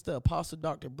 big sister, Apostle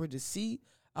Dr. Bridget C.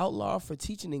 Outlaw for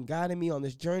teaching and guiding me on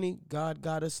this journey God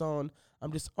got us on.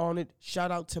 I'm just honored.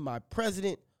 Shout out to my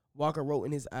president, Walker wrote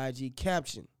in his IG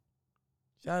caption.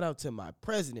 Shout out to my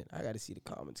president. I got to see the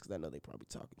comments because I know they probably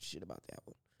talking shit about that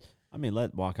one. I mean,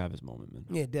 let Walker have his moment, man.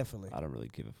 Yeah, definitely. I don't really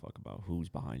give a fuck about who's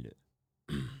behind it.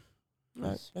 All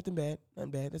right, nothing bad.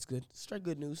 Nothing bad. That's good. Straight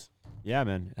good news. Yeah,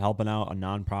 man. Helping out a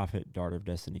nonprofit, Daughter of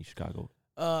Destiny, Chicago.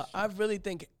 I really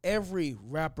think every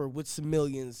rapper with some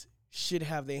millions should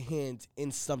have their hands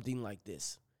in something like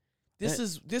this. This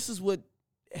is what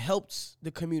helps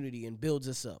the community and builds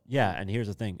us up. Yeah, and here's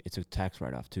the thing. It's a tax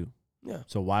write-off, too. Yeah.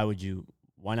 So why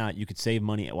not? You could save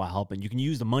money while helping. You can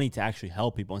use the money to actually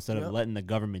help people instead of letting the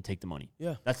government take the money.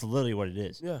 Yeah. That's literally what it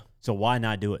is. Yeah. So why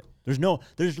not do it?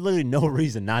 There's literally no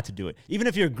reason not to do it. Even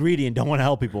if you're greedy and don't want to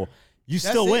help people, you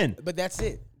still win. But that's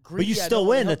it. But you still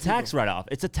win the tax write-off.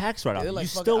 It's a tax write-off. Like, you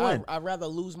still win. I'd rather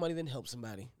lose money than help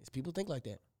somebody. People think like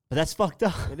that. But that's fucked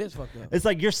up. It is fucked up. It's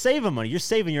like you're saving money. You're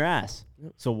saving your ass.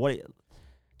 Yep. So what?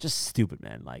 Just stupid,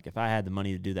 man. Like, if I had the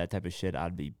money to do that type of shit,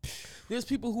 I'd be... There's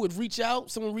people who would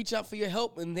someone reach out for your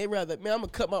help, and they rather, man, I'm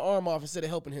going to cut my arm off instead of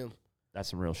helping him. That's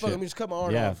some real shit. Fuck, let me just cut my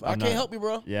arm off. I can't help you,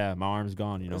 bro. Yeah, my arm's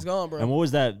gone, It's gone, bro. And what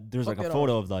was that? There's Fuck like a that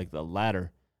photo of like the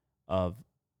ladder of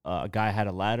a guy had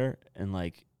a ladder, and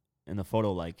like in the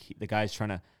photo, like the guy's trying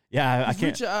to... Yeah, I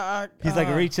can't. He's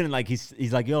like reaching and like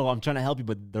he's like, yo, I'm trying to help you,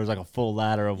 but there's like a full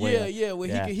ladder of way.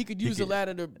 Yeah. He could use a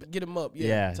ladder to get him up.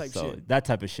 Yeah, type so shit. That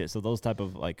type of shit. So those type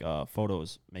of like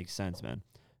photos make sense, man.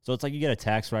 So it's like you get a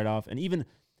tax write off, and even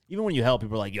when you help,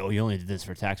 people are like, yo, you only did this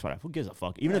for tax write off. Who gives a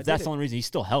fuck? Even if that's the only reason, he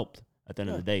still helped at the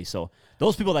end of the day. So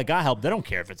those people that got help, they don't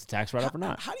care if it's a tax write off or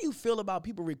not. How do you feel about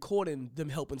people recording them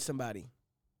helping somebody?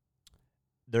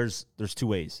 There's two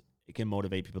ways. It can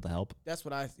motivate people to help. That's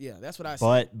what I see.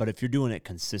 But if you're doing it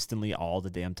consistently all the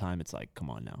damn time, it's like, come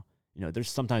on now. You know, there's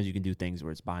sometimes you can do things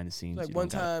where it's behind the scenes. Like one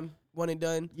time, one and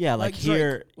done. Yeah, like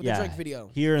here. Drake, with the Drake video.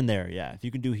 Here and there, yeah. If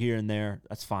you can do here and there,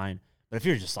 that's fine. But if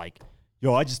you're just like,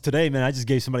 yo, I just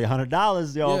gave somebody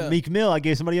 $100. Yo, Meek Mill, I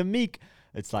gave somebody a Meek.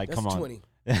 It's like, that's come on. 20.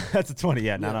 That's a 20,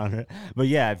 not 100. But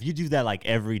yeah, if you do that like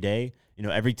every day, you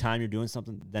know, every time you're doing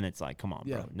something, then it's like, come on,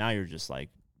 bro. Now you're just like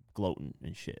gloating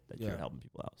and shit that you're helping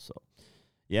people out. So,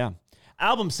 yeah.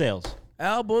 Album sales.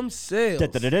 Yeah, I just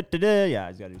got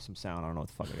to do some sound. I don't know what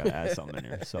the fuck. I got to add something in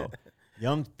here. So,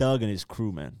 Young Thug and his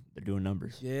crew, man, they're doing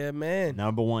numbers. Yeah, man.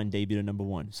 Number one, debut to number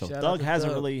one. So, Thug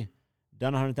hasn't really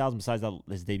done 100,000 besides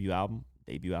his debut album.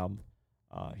 He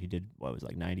did, what was it,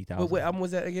 like 90,000? What album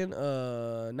was that again?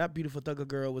 Not Beautiful Thugger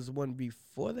Girl. Was the one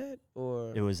before that?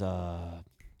 Or It was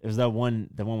that one,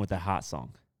 the one with the hot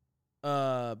song.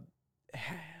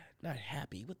 Not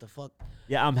Happy. What the fuck?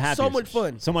 Yeah, I'm happy. So much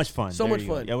fun. So much fun. So much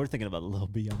fun. Yeah, we're thinking about Lil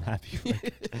B. I'm happy.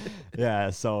 Yeah,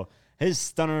 so his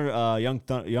stunner,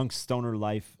 young stoner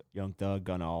life, Young Thug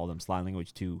on all of them, Slide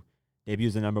Language 2,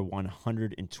 debuts the number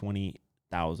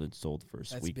 120,000 sold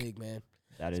first week. That's big, man.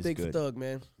 That is big good. For Thug,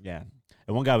 man. Yeah.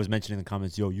 And one guy was mentioning in the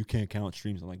comments, yo, you can't count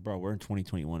streams. I'm like, bro, we're in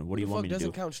 2021. What do you want me to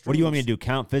do? What do you want me to do?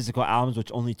 Count physical albums,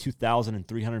 which only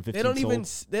 2,315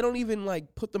 They don't even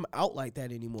like put them out like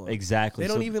that anymore. Exactly.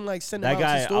 They don't even like send them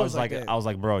out to stores like that. I was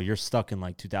like, bro, you're stuck in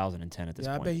like 2010 at this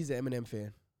point. I bet he's an Eminem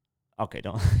fan. Okay,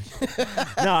 don't.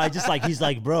 No, I just like, he's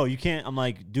like, bro, you can't. I'm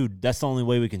like, dude, that's the only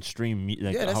way we can stream.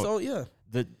 Like, yeah, that's all. Yeah.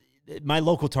 My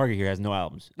local Target here has no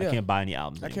albums. Yeah. I can't buy any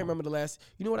albums. I can't remember the last.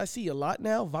 You know what I see a lot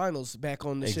now? Vinyls back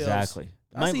on the shelves. Exactly.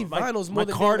 I see vinyls more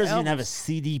than my car doesn't albums. even have a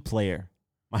CD player.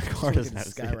 My car doesn't have a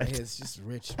CD. This guy right here is just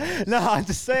rich. No, I'm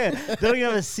just saying they don't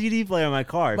even have a CD player in my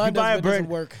car. Mine doesn't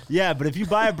work. Yeah, but if you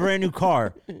buy a brand new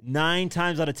car, 9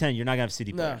 times out of 10 you're not gonna have a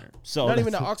CD player. Nah, So not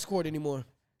even the aux cord anymore.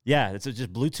 Yeah, it's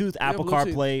just Bluetooth, Apple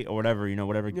Bluetooth. CarPlay, or whatever,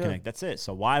 whatever you connect. That's it.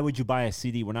 So why would you buy a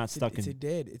CD? We're not stuck in.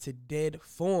 It's a dead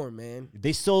form, man.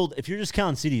 They sold, if you're just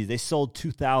counting CDs, they sold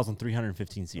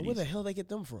 2,315 CDs. Where the hell they get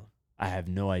them from? I have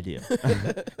no idea.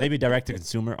 Maybe direct to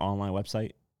consumer online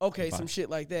website. Okay, some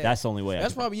shit like that. That's the only way.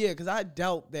 That's probably because I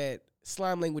doubt that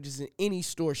slime languages in any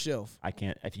store shelf. I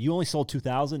can't. If you only sold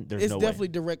 2,000, there's It's no definitely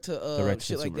way. direct to Direct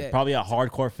shit like consumer. that. Probably a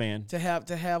hardcore fan. To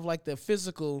have like the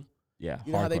physical, Yeah.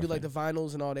 you know how they do hardcore like fan. the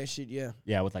vinyls and all that shit. Yeah.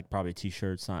 Yeah, with like probably a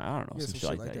T-shirt, sign. I don't know, Yeah, some shit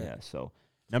like that. that. Yeah. So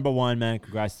number one, man,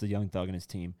 congrats to Young Thug and his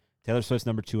team. Taylor Swift's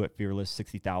number 2 at Fearless,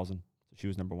 60,000. So she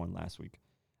was number 1 last week.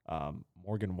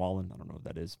 Morgan Wallen, I don't know what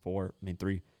that is.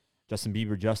 3. Justin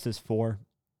Bieber, Justice, 4.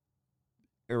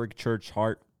 Eric Church,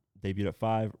 Heart, debuted at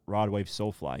 5. Rod Wave,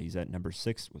 Soulfly, he's at number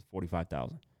 6 with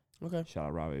 45,000. Okay. Shout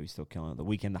out Rod Wave, he's still killing it. The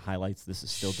Weeknd, the highlights, this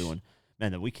is still doing.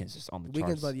 Man, the Weeknd's just on the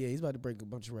Weekend's charts. he's about to break a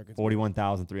bunch of records.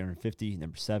 41,350,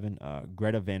 number 7.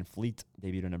 Greta Van Fleet,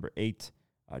 debuted at number 8.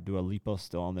 Dua Lipa,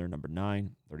 still on there, number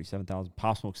 9, 37,000.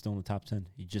 Pop Smoke still in the top 10.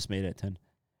 He just made it at 10.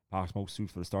 Pop Smoke, Suit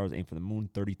for the Stars, Aim for the Moon,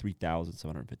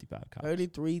 33,755 copies.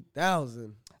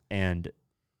 33,000. And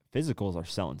physicals are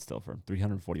selling still for him.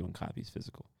 341 copies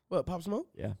physical. What, Pop Smoke?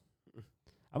 Yeah.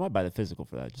 I might buy the physical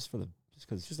for that, just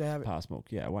because Just to have it. Pop Smoke.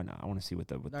 Yeah, why not? I want to see what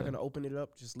the. Not going to open it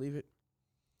up, just leave it.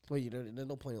 Well, there's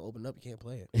no point in opening up. You can't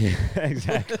play it. Yeah,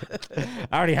 exactly.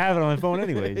 I already have it on my phone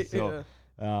anyway. So,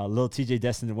 Lil TJ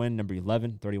destined to win, number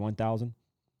 11, 31,000.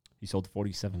 He sold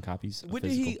 47 copies. What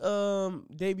did he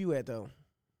debut at, though?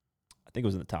 I think it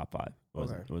was in the top 5.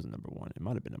 Okay. It wasn't number 1. It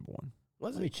might have been number 1.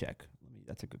 Was Let me it? check.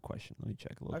 That's a good question. Let me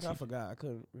check a little. I forgot. I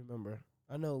couldn't remember.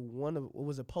 I know what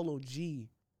was it, Polo G?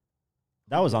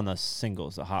 That was on the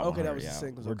singles, the Hot 100. Okay, that was the yeah.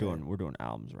 singles, We're okay. doing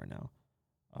albums right now.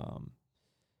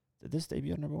 Did this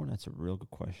debut at number 1? That's a real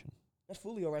good question. That's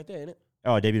Fulio right there, isn't it?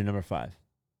 Oh, it debuted at number 5.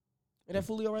 Is that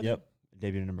Fulio right Yep. It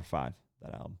debuted at number 5,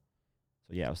 that album.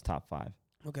 So yeah, it was top 5.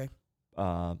 there?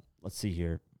 Okay. Let's see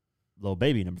here. Lil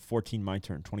Baby, number 14, My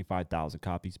Turn, 25,000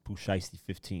 copies. Pooh Shiesty,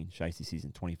 15. Shiesty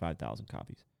Season, 25,000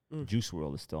 copies. Juice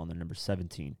WRLD is still on there, number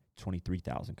 17,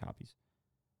 23,000 copies.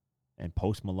 And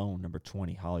Post Malone, number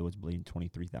 20, Hollywood's Bleeding,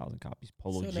 23,000 copies.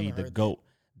 Polo Still G, never the heard GOAT.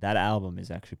 That album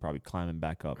is actually probably climbing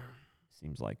back up,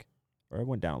 seems like. Or it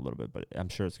went down a little bit, but I'm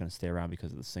sure it's going to stay around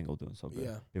because of the single doing so good.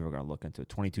 Yeah. People are going to look into it.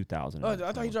 22,000. Oh,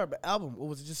 I thought he dropped an album. Or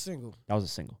was it just single? That was a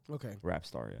single. Okay. Rap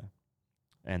Star, yeah.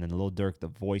 And then Lil Durk, The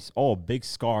Voice. Oh, Big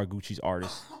Scar, Gucci's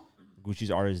artist.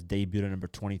 Gucci's artist debuted at number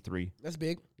 23. That's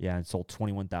big. Yeah, and sold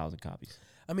 21,000 copies.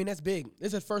 I mean, that's big. This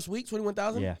is his first week,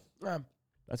 21,000? Yeah.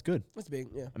 That's good. That's big,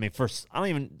 yeah. I mean,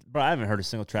 I haven't heard a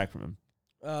single track from him.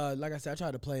 Like I said, I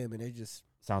tried to play him, and it just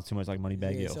Sounds too much like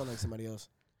Moneybagg Yo. sound like somebody else.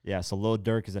 Yeah, so Lil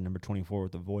Durk is at number 24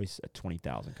 with The Voice at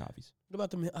 20,000 copies. What about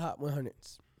the Hot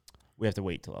 100s? We have to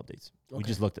wait till updates. We Okay.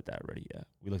 just looked at that already, yeah.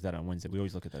 We looked at it on Wednesday. We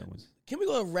always look at that on Wednesday. Can we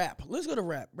go to rap? Let's go to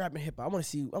rap and hip hop. I want to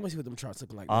see what them charts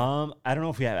looking like. I don't know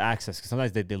if we have access because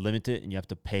sometimes they limit it and you have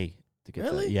to pay to get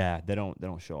Really? that. Yeah, they don't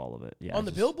show all of it. Yeah, on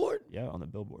the Billboard? Yeah, on the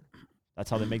Billboard. That's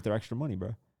how they make their extra money,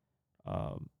 bro.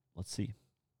 Let's see.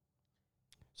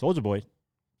 Soulja Boy,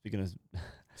 speaking of,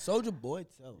 Soulja Boy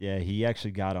itself. yeah, he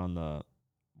actually got on the,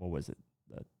 what was it?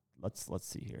 Let's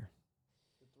see here.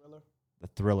 The Thriller. The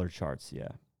Thriller charts, yeah.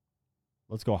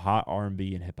 Let's go hot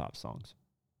R&B and hip hop songs.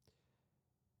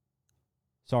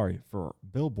 Sorry, for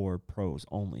Billboard Pros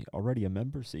only. Already a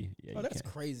member? See? Yeah, Oh, you that's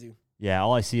can't. crazy. Yeah,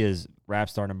 all I see is Rap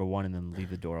Star number 1 and then Leave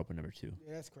the Door Open number 2.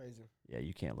 Yeah, that's crazy. Yeah,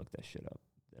 you can't look that shit up.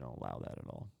 They don't allow that at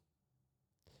all.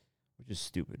 Which is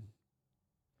stupid.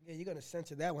 Yeah, you're gonna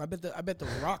censor that one. I bet the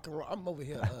rock and roll. I'm over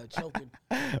here choking.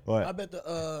 What? I bet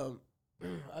the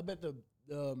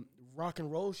rock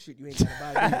and roll shit you ain't gonna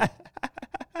buy.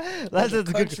 Either. That's the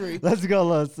good. country. Let's go.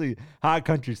 Let's see. Hot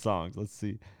country songs. Let's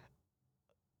see.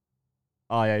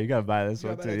 Oh yeah, you gotta buy this You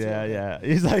one gotta too. buy that Yeah, too,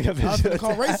 yeah. He's like, I was gonna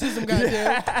call racism,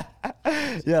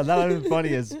 goddamn. Yeah, that would be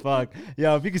funny as fuck.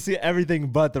 Yo, if you could see everything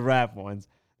but the rap ones,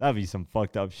 that'd be some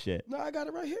fucked up shit. No, I got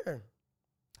it right here.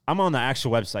 I'm on the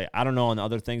actual website. I don't know on the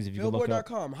other things if you can look up.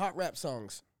 Billboard.com, hot rap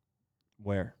songs.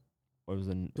 Where? What was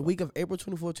the The week of April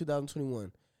 24,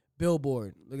 2021.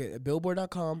 Billboard. Look at it,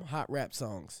 Billboard.com, hot rap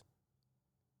songs.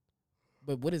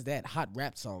 But what is that? Hot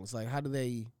rap songs. Like, how do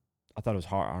they... I thought it was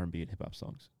hot R&B and hip hop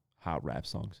songs. Hot rap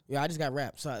songs. Yeah, I just got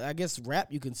rap. So I guess rap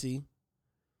you can see.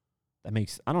 That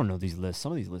makes, I don't know these lists.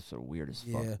 Some of these lists are weird as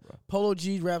fuck, Yeah. bro. Polo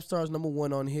G, Rap Stars, number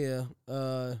 1 on here.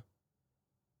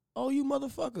 Oh, you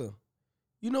motherfucker.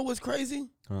 You know what's crazy?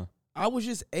 Huh. I was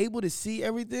just able to see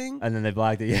everything, And then they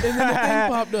blacked it. Yeah. and then the thing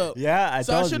popped up. Yeah,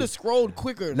 So I told should you. have scrolled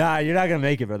quicker. Nah, you're not gonna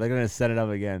make it, bro. They're gonna set it up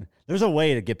again. There's a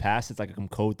way to get past it. It's like a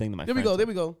code thing that my There we friend go. There told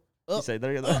we go. me. You Up. say,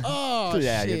 there you go. Oh,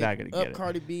 Yeah, shit. you're not gonna get Up it.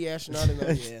 Cardi B, astronaut.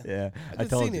 And yeah. Yeah, I I just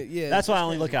told seen you. it. Yeah, that's why I that's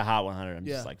only look crazy. at Hot 100. I'm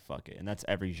Yeah. just like, fuck it, and that's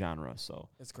every genre. So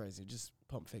That's crazy. Just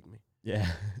pump fake me. yeah,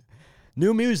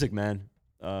 new music, man.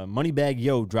 Moneybagg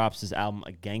Yo drops his album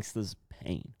A Gangsta's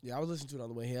Pain. Yeah, I was listening to it on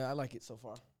the way here. I like it so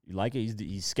far. You like it?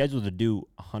 He's scheduled to do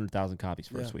 100,000 copies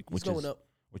first week, It's going up.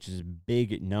 which is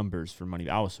big numbers for Money.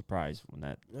 I was surprised when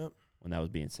that was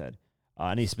being said.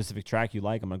 Any specific track you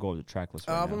like? I'm gonna go over the track list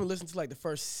right I've now. only listened to like the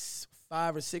first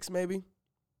 5 or 6, maybe.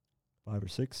 5 or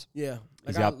 6. Yeah,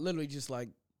 like I literally just like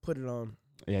put it on.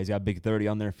 Yeah, he's got Big 30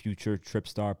 on there. Future,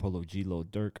 Tripstar, Polo G, Lil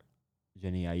Durk,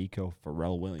 Jenny Aiko,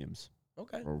 Pharrell Williams.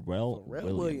 Okay. Pharrell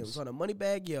Williams on a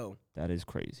Moneybag Yo. That is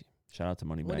crazy. Shout out to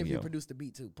What Moneybag if he Yo. produced the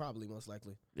beat too? Probably, most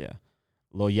likely. Yeah.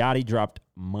 Lil Yachty dropped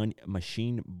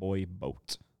Machine Boy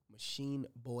Boat. Machine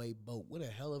Boy Boat. What a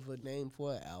hell of a name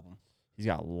for an album. He's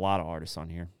got a lot of artists on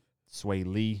here. Sway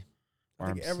Lee. I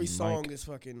think RMC every song Mike. is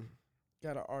fucking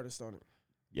got an artist on it.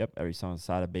 Yep, every song.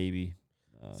 Sada Baby.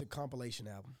 It's a compilation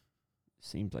album.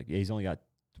 Seems like he's only got,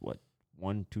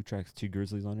 1, 2 tracks, 2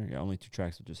 Grizzlies on there? Yeah, only 2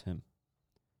 tracks with just him.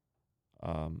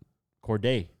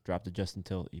 Corday dropped the Justin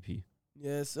Till EP.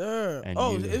 Yes, sir. And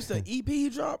it's the EP he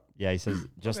dropped? Yeah, he says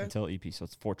Justin Till EP, so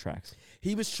it's 4 tracks.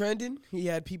 He was trending. He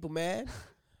had people mad.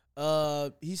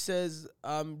 He says,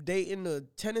 I'm dating a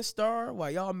tennis star while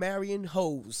y'all marrying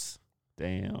hoes.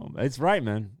 Damn. It's right,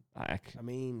 man. I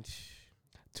mean...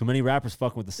 Too many rappers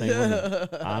fucking with the same women,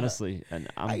 honestly. And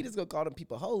How you just gonna call them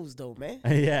people hoes, though, man?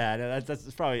 Yeah, no, that's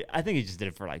probably... I think he just did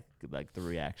it for, like the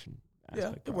reaction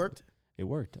aspect. Yeah, it worked. It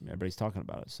worked. I mean, everybody's talking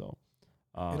about it, so...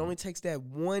 it only takes that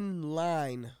one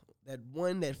line,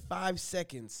 that 5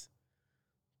 seconds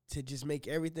to just make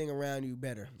everything around you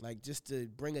better. Like, just to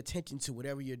bring attention to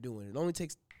whatever you're doing. It only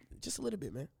takes just a little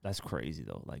bit, man. That's crazy,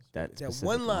 though. Like, that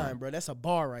one line, bro, that's a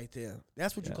bar right there.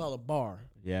 That's what you call a bar.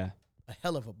 Yeah. A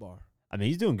hell of a bar. I mean,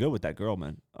 he's doing good with that girl,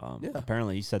 man. Yeah.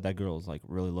 Apparently, he said that girl is, like,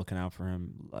 really looking out for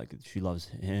him. Like, she loves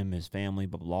him, his family,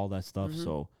 blah, blah, blah, all that stuff. Mhm.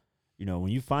 So, you know, when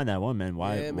you find that one, man,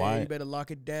 why... Yeah, man, you better lock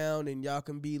it down, and y'all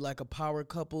can be like a power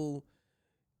couple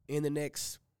in the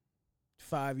next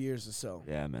 5 years or so.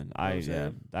 Yeah, man.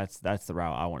 That's the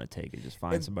route I want to take. Is just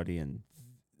find somebody and...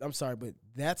 I'm sorry, but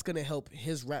that's going to help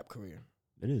his rap career.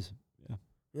 It is, yeah.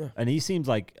 Yeah. And he seems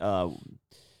like a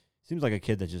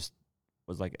kid that just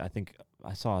was like, I think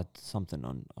I saw something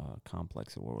on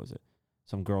Complex, or what was it?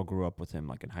 Some girl grew up with him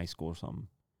like in high school or something,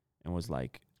 and was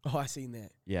like... Oh, I seen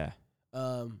that. Yeah.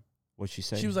 What'd she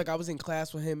say? She was like, I was in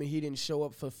class with him, and he didn't show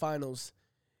up for finals,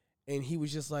 and he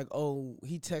was just like, oh,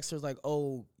 he texted her like,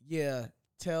 oh, yeah,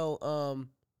 tell them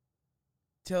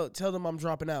I'm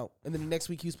dropping out. And then the next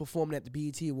week he was performing at the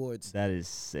BET Awards. That is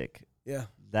sick. Yeah.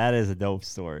 That is a dope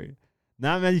story.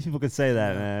 Not many people could say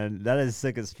that, Yeah. man. That is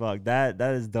sick as fuck. That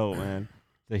is dope, man.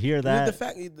 To hear that. The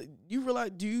fact, you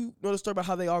realize, do you know the story about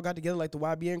how they all got together, like the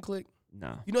YBN clique?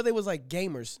 No. You know they was like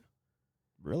gamers.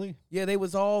 Really? Yeah, they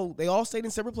all stayed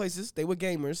in separate places. They were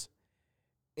gamers.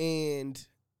 And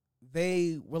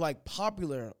they were like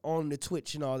popular on the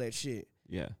Twitch and all that shit.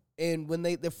 Yeah. And when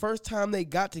the first time they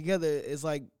got together is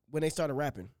like when they started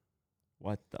rapping.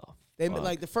 What the They fuck?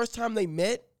 like the first time they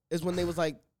met is when they was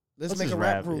like, let's make just a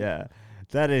rap group. Yeah.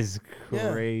 That is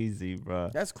Yeah. crazy, bro.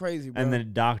 That's crazy, bro. And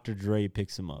then Dr. Dre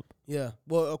picks him up. Yeah.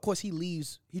 Well, of course he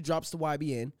leaves. He drops the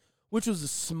YBN, which was a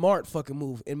smart fucking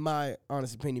move in my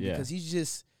honest opinion, Yeah. because he's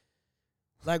just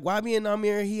like YBN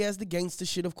Amir. He has the gangster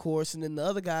shit, of course, and then the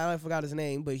other guy, I forgot his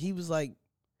name, but he was like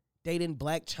dating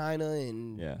Black China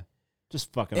and Yeah.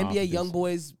 Just fucking NBA off young this-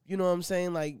 boys. You know what I'm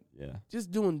saying? Like Yeah.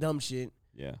 just doing dumb shit.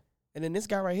 Yeah. And then this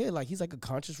guy right here, like he's like a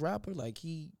conscious rapper. Like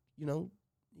he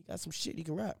got some shit. He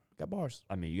can rap. Got bars.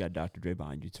 I mean, you got Dr. Dre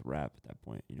behind you to rap at that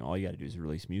point. You know, all you got to do is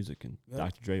release music, and Yep.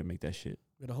 Dr. Dre will make that shit.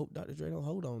 Better hope Dr. Dre don't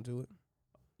hold on to it.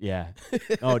 Yeah.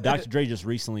 Oh, Dr. Dre just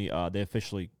recently, they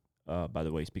officially, by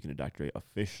the way, speaking of Dr. Dre,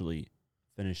 officially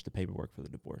finished the paperwork for the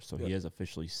divorce. So he Yep. is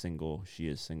officially single. She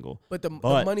is single. But the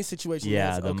But, money situation.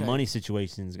 Yeah, that's the okay. money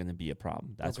situation is going to be a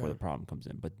problem. That's where Okay. the problem comes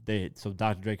in. But so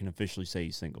Dr. Dre can officially say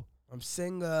he's single. I'm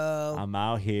single. I'm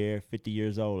out here, 50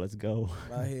 years old. Let's go.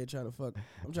 I'm out here trying to fuck.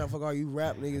 I'm trying to fuck all you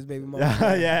rap niggas, baby mama.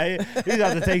 Yeah, he's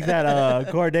about to take that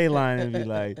Corday line and be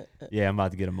like, yeah, I'm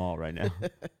about to get them all right now.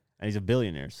 And he's a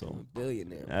billionaire, so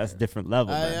Billionaire. that's a man. different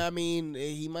level, man. I mean,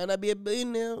 he might not be a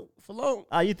billionaire for long.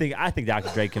 I think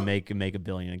Dr. Dre can make $1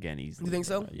 billion again easily. You think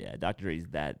so? Yeah, Dr. Dre's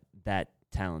that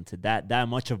talented, that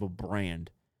much of a brand.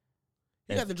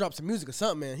 He got to drop some music or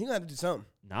something, man. He got to do something.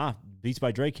 Nah, Beats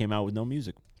by Dre came out with no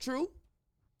music. True.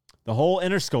 The whole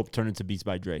Interscope turned into Beats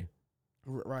by Dre.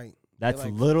 Right. That's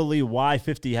like- literally why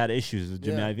 50 had issues with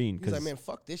Jimmy Iovine. He's like, man,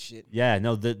 fuck this shit. Yeah,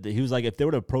 no, he was like, if they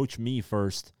would have approached me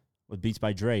first with Beats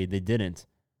by Dre, they didn't.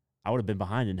 I would have been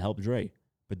behind and helped Dre.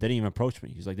 But they didn't even approach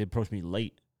me. He's like, they approached me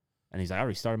late. And he's like, I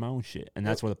already started my own shit. And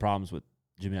that's where the problems with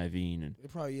Jimmy Iovine and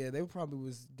They probably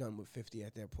was done with 50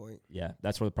 at that point. yeah,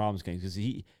 that's where the problems came. Because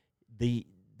they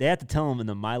had to tell him in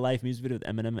the My Life music video with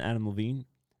Eminem and Adam Levine,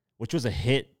 which was a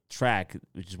hit track,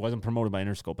 which just wasn't promoted by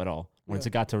Interscope at all. Once it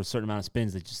got to a certain amount of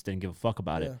spins, they just didn't give a fuck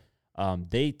about it.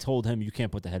 They told him you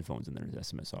can't put the headphones in there,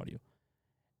 SMS audio.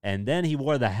 And then he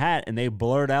wore the hat, and they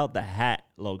blurred out the hat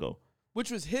logo. Which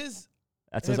was his.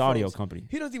 That's his audio company.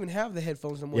 He doesn't even have the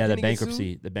headphones no more. Yeah, the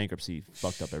bankruptcy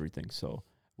fucked up everything. So,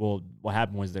 well, what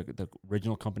happened was the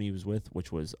original company he was with,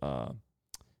 which was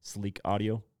Sleek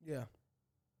Audio. Yeah.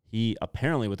 He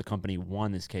apparently with the company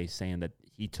won this case, saying that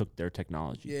he took their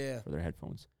technology for their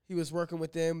headphones. He was working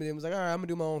with them, and then was like, all right, I'm going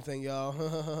to do my own thing,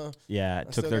 y'all. Yeah,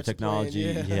 took their technology,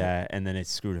 and then it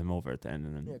screwed him over at the end,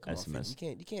 and then SMS.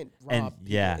 On, you can't rob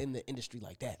people in the industry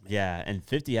like that, man. Yeah, and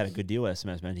 50 had a good deal with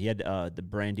SMS, man. He had the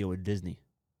brand deal with Disney.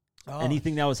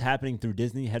 Anything that was happening through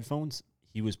Disney headphones,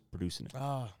 he was producing it.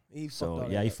 He fucked.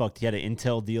 He fucked. He had an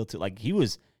Intel deal too. Like he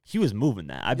was moving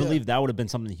that. I believe that would have been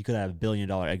something he could have $1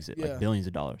 billion exit, like billions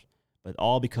of dollars. But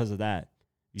all because of that,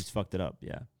 he just fucked it up.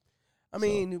 Yeah. I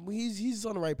mean, he's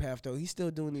on the right path though. He's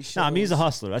still doing these shows. No, I mean he's a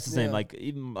hustler. That's the same. Like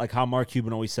even like how Mark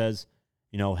Cuban always says,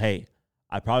 you know, hey,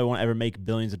 I probably won't ever make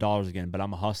billions of dollars again, but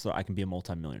I'm a hustler. I can be a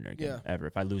multimillionaire again ever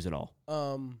if I lose it all.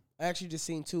 I actually just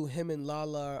seen too. Him and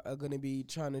Lala are going to be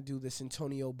trying to do this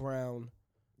Antonio Brown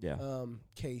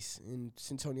case. And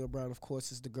Antonio Brown, of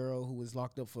course, is the girl who was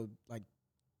locked up for like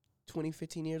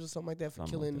 15 years or something like that for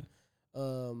killing.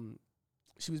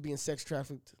 She was being sex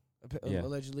trafficked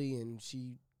allegedly, and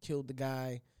she killed the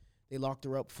guy. They locked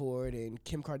her up for it, and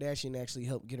Kim Kardashian actually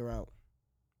helped get her out.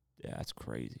 Yeah, that's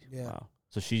crazy. Yeah. Wow.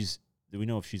 So do we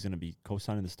know if she's going to be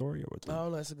co-signing the story or what? I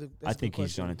don't know. That's a good. I think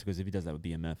he's done it because if he does that with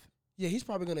BMF. Yeah, he's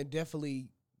probably going to definitely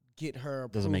get her.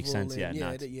 Doesn't make sense. Yeah,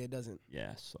 it doesn't.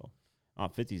 Yeah, so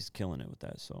 50's killing it with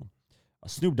that. So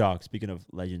Snoop Dogg. Speaking of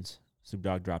legends, Snoop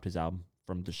Dogg dropped his album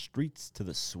From the Streets to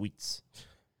the Suites.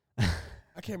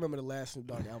 I can't remember the last Snoop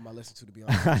Dogg album I listened to be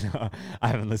honest. I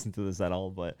haven't listened to this at all,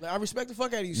 but like, I respect the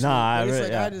fuck out of you. Snoop, I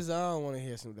don't want to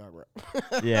hear Snoop Dogg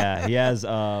rap. Yeah, he has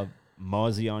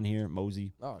Mosey on here.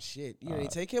 Mosey. Oh shit! They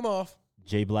take him off.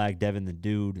 J Black, Devin the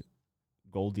Dude,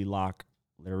 Goldilocks,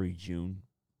 Larry June,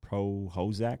 Pro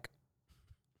Hozak,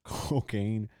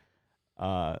 Cocaine.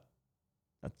 That's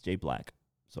J Black.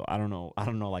 So I don't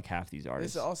know like half these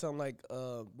artists. This all sound like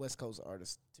West Coast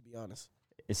artists, to be honest.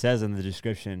 It says in the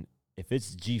description, if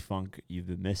it's G-Funk you've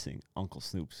been missing, Uncle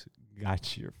Snoop's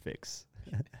got your fix.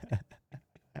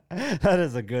 That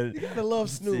is a good. You gotta love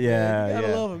Snoop. Yeah, man. You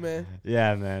gotta love him, man.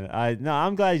 Yeah, man.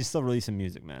 I'm glad he's still releasing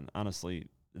music, man. Honestly,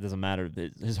 it doesn't matter.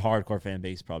 His hardcore fan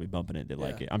base probably bumping it. They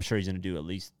like it. I'm sure he's gonna do at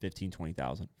least 15,000,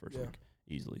 20,000 first week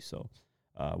easily. So,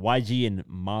 YG and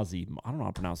Mozzie. I don't know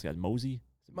how to pronounce the guy. Mosey.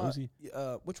 Mosey?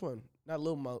 Which one? Not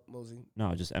Lil Mosey.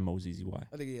 No, just Mozzy.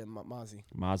 I think Mozzie.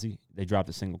 Mozzie. They dropped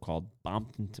a single called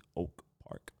 "Bompton to Oak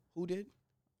Park." Who did?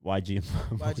 YG and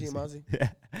Mozzie. Yeah.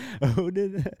 Who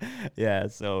did? Yeah.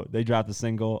 So they dropped a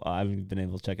single. I haven't been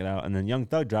able to check it out. And then Young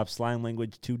Thug dropped "Slang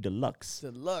Language 2 Deluxe."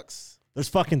 There's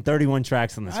fucking 31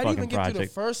 tracks on this fucking project. I didn't even get to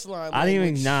the first line. I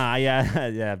didn't even.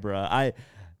 Yeah, bro.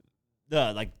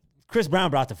 Like Chris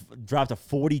Brown dropped a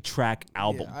 40-track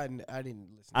album. Yeah, I didn't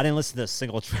listen. I didn't listen to a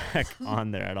single track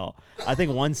on there at all. I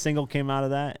think one single came out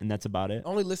of that, and that's about it. I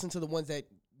only listened to the ones that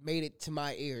made it to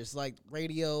my ears, like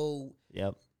radio.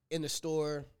 Yep. In the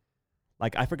store.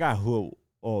 Like I forgot who.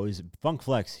 Oh, it was Funk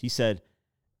Flex. He said,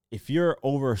 if you're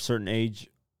over a certain age,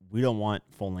 we don't want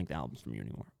full-length albums from you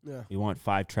anymore. Yeah. We want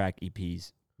 5-track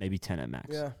EPs, maybe 10 at max.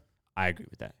 Yeah. I agree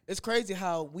with that. It's crazy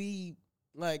how we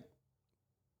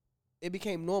it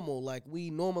became normal. Like we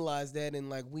normalized that, and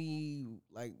we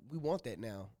want that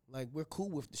now. Like we're cool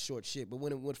with the short shit. But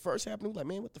when it first happened, we were like,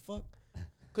 man, what the fuck?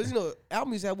 Because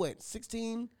albums have what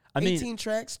 18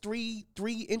 tracks, three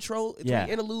intro, 3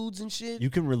 interludes and shit. You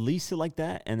can release it like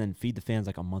that, and then feed the fans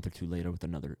like a month or two later with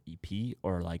another EP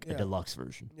or like a deluxe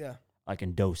version. Yeah, like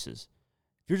in doses.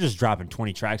 If you're just dropping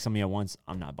 20 tracks on me at once,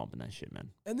 I'm not bumping that shit,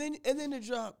 man. And then to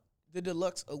drop the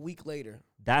deluxe a week later.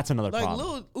 That's another problem.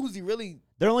 Like Lil Uzi really.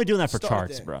 They're only doing that for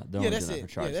charts, bro. They're only that's doing it. that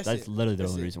for charts. Yeah, that's literally the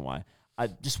only reason why.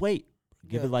 Just wait.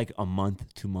 Give it like a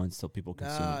month, 2 months till people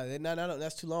consume it. No,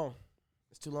 that's too long.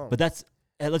 It's too long. But that's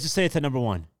let's just say it's at number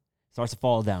 1. Starts to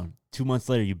fall down. 2 months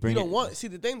later, you bring it. See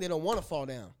the thing, they don't want to fall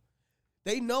down.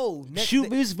 They know shoot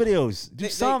music videos. Do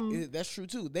something. That's true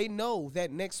too. They know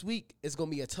that next week is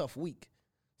gonna be a tough week.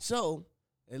 So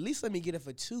at least let me get it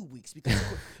for 2 weeks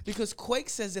because Quake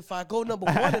says if I go number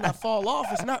 1 and I fall off,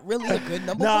 it's not really a good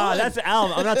number 1. No, that's an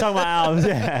album. I'm not talking about albums.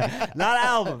 Yeah, not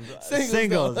albums.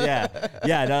 Singles. Yeah.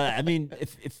 No, I mean,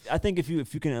 I think if you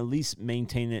can at least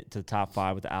maintain it to the top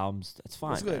 5 with the albums, that's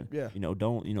fine. That's good. Man. Yeah.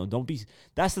 Don't be.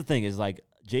 That's the thing is like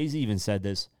Jay-Z even said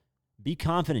this. be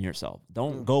confident in yourself.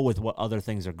 Don't go with what other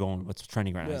things are going, what's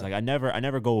trending right now. It's like I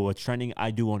never go with what's trending.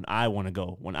 I do when I want to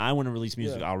go. When I want to release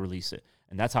music, I'll release it.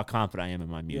 And that's how confident I am in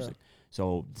my music.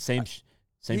 So same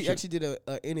He actually did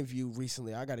an interview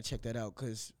recently. I got to check that out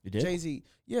because Jay-Z,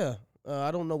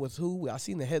 I don't know with who. I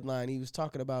seen the headline. He was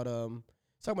talking about a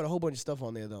whole bunch of stuff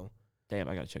on there though. Damn,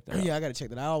 I got to check that out. Yeah, I got to check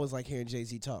that. I always like hearing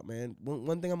Jay-Z talk, man.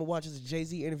 One thing I'm going to watch is a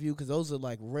Jay-Z interview because those are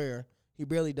like rare. He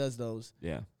barely does those.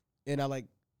 Yeah. And I like.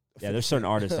 Yeah, there's certain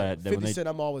artists that 50 Cent,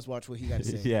 I'm always watch what he got to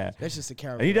say. Yeah. That's just a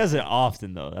character. And he does it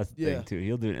often, though. That's the thing, too.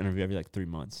 He'll do an interview every, 3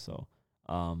 months. So,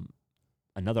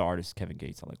 another artist, Kevin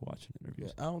Gates, I like watching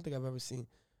interviews. Yeah, I don't think I've ever seen.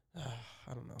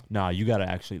 I don't know. Nah, you got to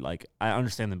actually, I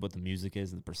understand what the music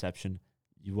is and the perception.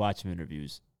 You watch him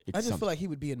interviews. I just feel like he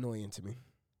would be annoying to me.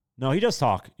 No, he does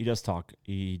talk.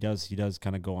 He does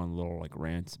kind of go on little,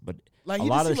 rants. But like, a he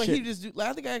lot just of seemed shit. like he just do,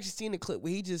 I think I actually seen the clip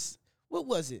where he just, what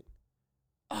was it?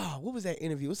 What was that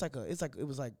interview? It was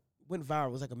went viral.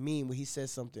 It was like a meme where he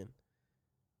says something.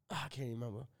 I can't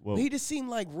remember. Well, he just seemed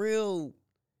like real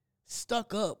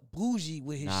stuck up, bougie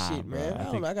with his shit, bro, man. I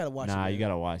don't know. I gotta watch it. Nah, you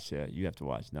gotta watch. Yeah, you have to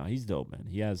watch. No, he's dope, man.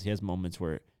 He has moments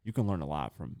where you can learn a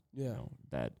lot from.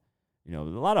 That. A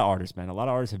lot of artists, man. A lot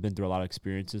of artists have been through a lot of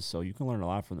experiences, so you can learn a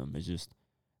lot from them. It's just,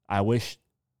 I wish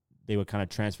they would kind of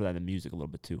transfer that in music a little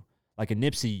bit too. Like a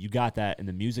Nipsey, you got that in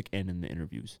the music and in the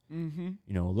interviews.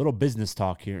 Mm-hmm. A little business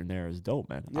talk here and there is dope,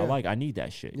 man. Yeah. I need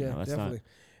that shit. Yeah, that's definitely.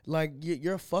 Like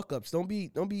your fuck ups. Don't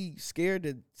be scared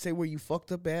to say where you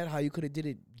fucked up at, how you could have did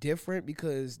it different,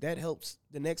 because that helps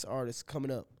the next artist coming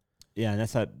up. Yeah, and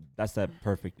that's that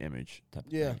perfect image type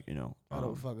of thing. I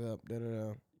don't fuck up.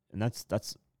 And that's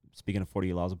speaking of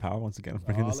 48 Laws of Power. Once again, I'm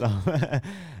bringing this up.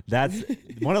 That's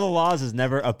one of the laws is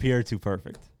never appear too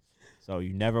perfect. So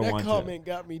you never want to. That comment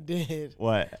got me dead.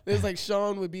 What? It's like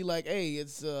Sean would be like, hey,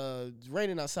 it's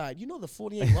raining outside. You know the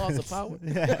 48 Laws of Power?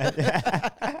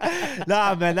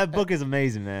 Nah, man, that book is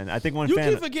amazing, man. I think you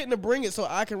keep forgetting to bring it so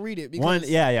I can read it.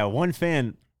 One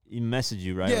fan messaged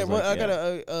you, right? Yeah, I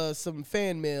got some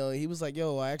fan mail. He was like,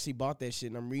 yo, I actually bought that shit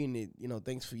and I'm reading it.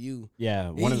 Thanks for you.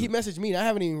 Yeah. He messaged me. I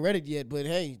haven't even read it yet, but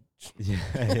hey.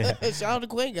 Yeah. Shout out to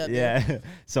Quinn, goddamn. Yeah.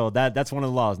 So that's one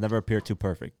of the laws. Never appear too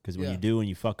perfect. Because when you do and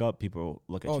you fuck up, people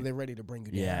look at you. Oh, they're ready to bring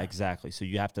you down. Yeah, exactly. So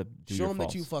you have to show them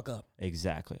that you fuck up.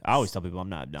 Exactly. I always tell people I'm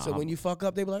not. So when you fuck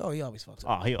up, they be like, oh, he always fucks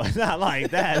up. Oh, he not like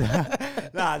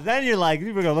that. Nah, then you're like,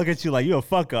 people are going to look at you like you a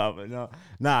fuck up.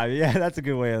 Nah, yeah, that's a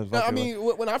good way of fucking. I mean,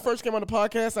 when I first came on the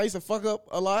podcast, I used to fuck up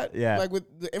a lot. Yeah. Like with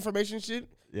the information shit.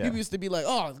 Yeah. People used to be like,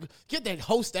 oh, get that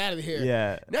host out of here.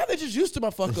 Yeah. Now they're just used to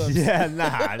my fuck ups. Yeah,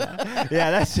 nah. Yeah,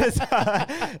 that's just,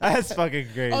 that's fucking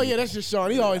crazy. Oh, yeah, that's just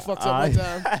Sean. He always fucks up one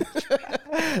time.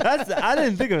 I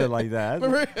didn't think of it like that. For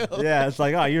real. Yeah, it's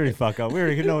like, oh, you already fuck up. We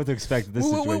already know what to expect in this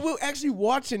situation. We're actually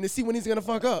watching to see when he's going to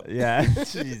fuck up. Yeah.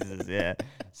 Jesus, yeah.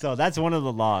 So that's one of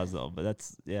the laws, though. But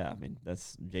that's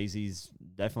Jay-Z's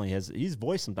definitely he's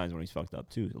voiced sometimes when he's fucked up,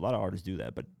 too. A lot of artists do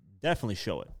that, but definitely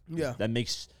show it. Yeah. That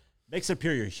makes it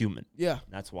appear you're human. Yeah.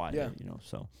 That's why,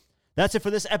 so that's it for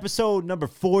this episode number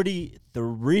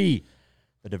 43,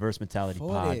 the Diverse Mentality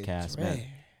Podcast, man.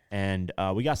 And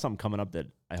we got something coming up that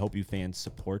I hope you fans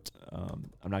support.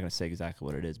 I'm not going to say exactly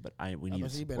what it is, but we need to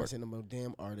support. You better say no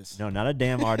damn artist. No, not a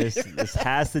damn artist. This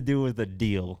has to do with a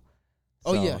deal.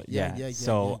 So, yeah.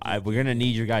 So we're going to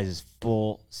need your guys'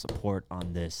 full support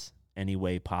on this any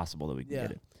way possible that we can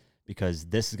get it. Because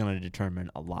this is going to determine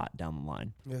a lot down the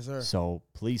line. Yes, sir. So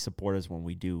please support us when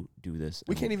we do this.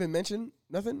 We can't even mention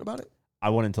nothing about it? I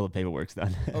won't until the paperwork's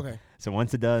done. Okay. So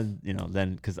once it does,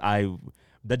 then because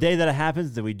the day that it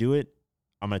happens that we do it,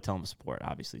 I'm going to tell them to support,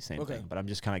 obviously, same thing. But I'm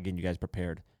just kind of getting you guys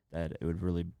prepared that it would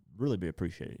really, really be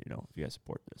appreciated, if you guys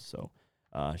support this. So,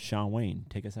 Sean Wayne,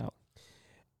 take us out.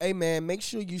 Hey, man, make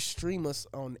sure you stream us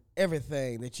on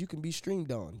everything that you can be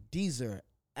streamed on. Deezer,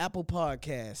 Apple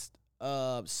Podcast,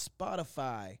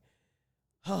 Spotify,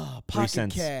 Pocket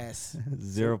Cast,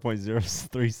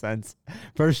 0.03 cents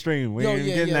per stream. We ain't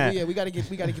getting that. Yeah, we gotta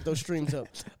get those streams up.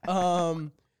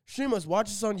 Stream us, watch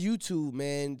us on YouTube,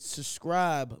 man.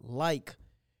 Subscribe, like,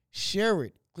 share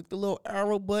it. Click the little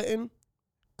arrow button,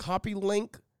 copy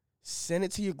link, send it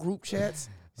to your group chats,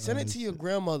 send it to your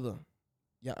grandmother,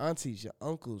 your aunties, your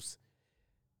uncles,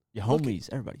 your homies,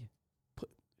 everybody.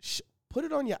 Put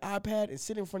it on your iPad and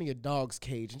sit in front of your dog's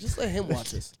cage and just let him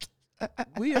watch us.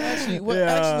 We're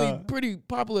actually pretty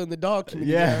popular in the dog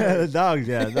community. Yeah, the dogs,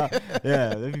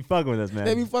 they be fucking with us, man.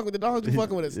 They be fucking with the dogs, be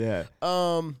fucking with us. Yeah.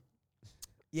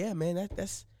 Yeah, man,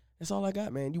 that's all I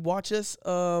got, man. You watch us,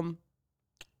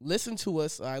 listen to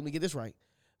us. All right, let me get this right.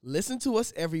 Listen to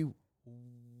us every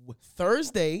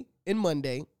Thursday and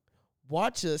Monday.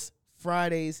 Watch us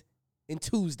Fridays and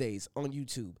Tuesdays on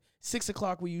YouTube. 6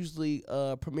 o'clock, we usually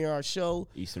premiere our show.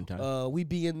 Eastern time. We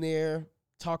be in there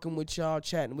talking with y'all,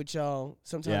 chatting with y'all.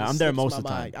 Sometimes Yeah, I'm there most of the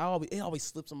time. It always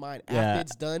slips my mind Yeah. after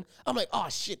it's done. I'm like, oh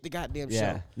shit, the goddamn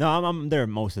Yeah. show. No, I'm there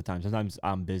most of the time. Sometimes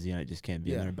I'm busy and I just can't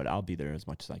be in Yeah. there, but I'll be there as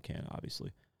much as I can,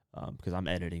 obviously, because I'm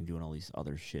editing, doing all these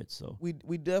other shit. So We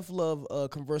def love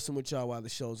conversing with y'all while the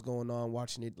show's going on,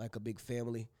 watching it like a big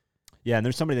family. yeah, and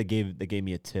there's somebody that gave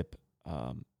me a tip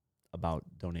about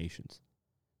donations.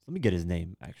 Let me get his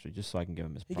name actually, just so I can give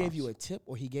him his. He props. gave you a tip,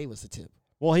 or he gave us a tip?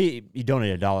 Well, he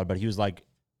donated $1, but he was like,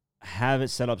 have it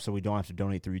set up so we don't have to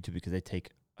donate through YouTube because they take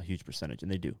a huge percentage,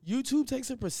 and they do. YouTube takes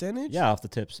a percentage? Yeah, off the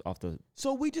tips, off the.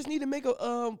 So we just need to make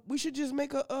a we should just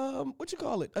make a what you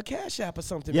call it? A Cash App or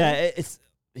something. Yeah, man. it's.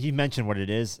 He mentioned what it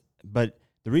is, but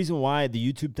the reason why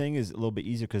the YouTube thing is a little bit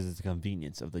easier because it's the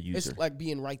convenience of the user. It's like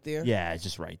being right there. Yeah, it's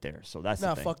just right there. So that's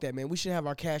Nah, the thing. fuck that, man. We should have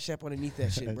our Cash App underneath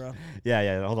that shit, bro.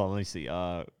 Yeah. Hold on, let me see.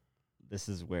 This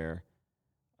is where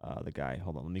the guy.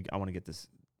 Hold on, I want to get his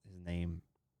name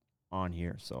on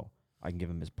here so I can give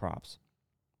him his props.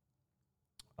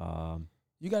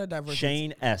 You got to diversify.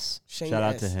 Shane S. Shane Shout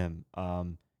out to S. him.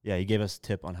 Yeah, he gave us a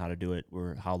tip on how to do it,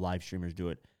 or how live streamers do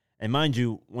it. And mind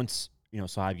you, once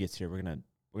Saab gets here, we're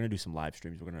gonna do some live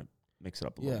streams. We're gonna mix it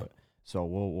up a little bit. So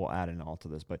we'll add in all to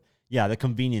this. But yeah, the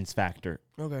convenience factor,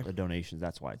 Okay. the donations,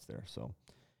 that's why it's there. So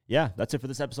yeah, that's it for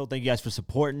this episode. Thank you guys for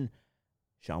supporting.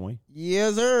 Shall we?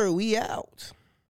 Yes, sir. We out.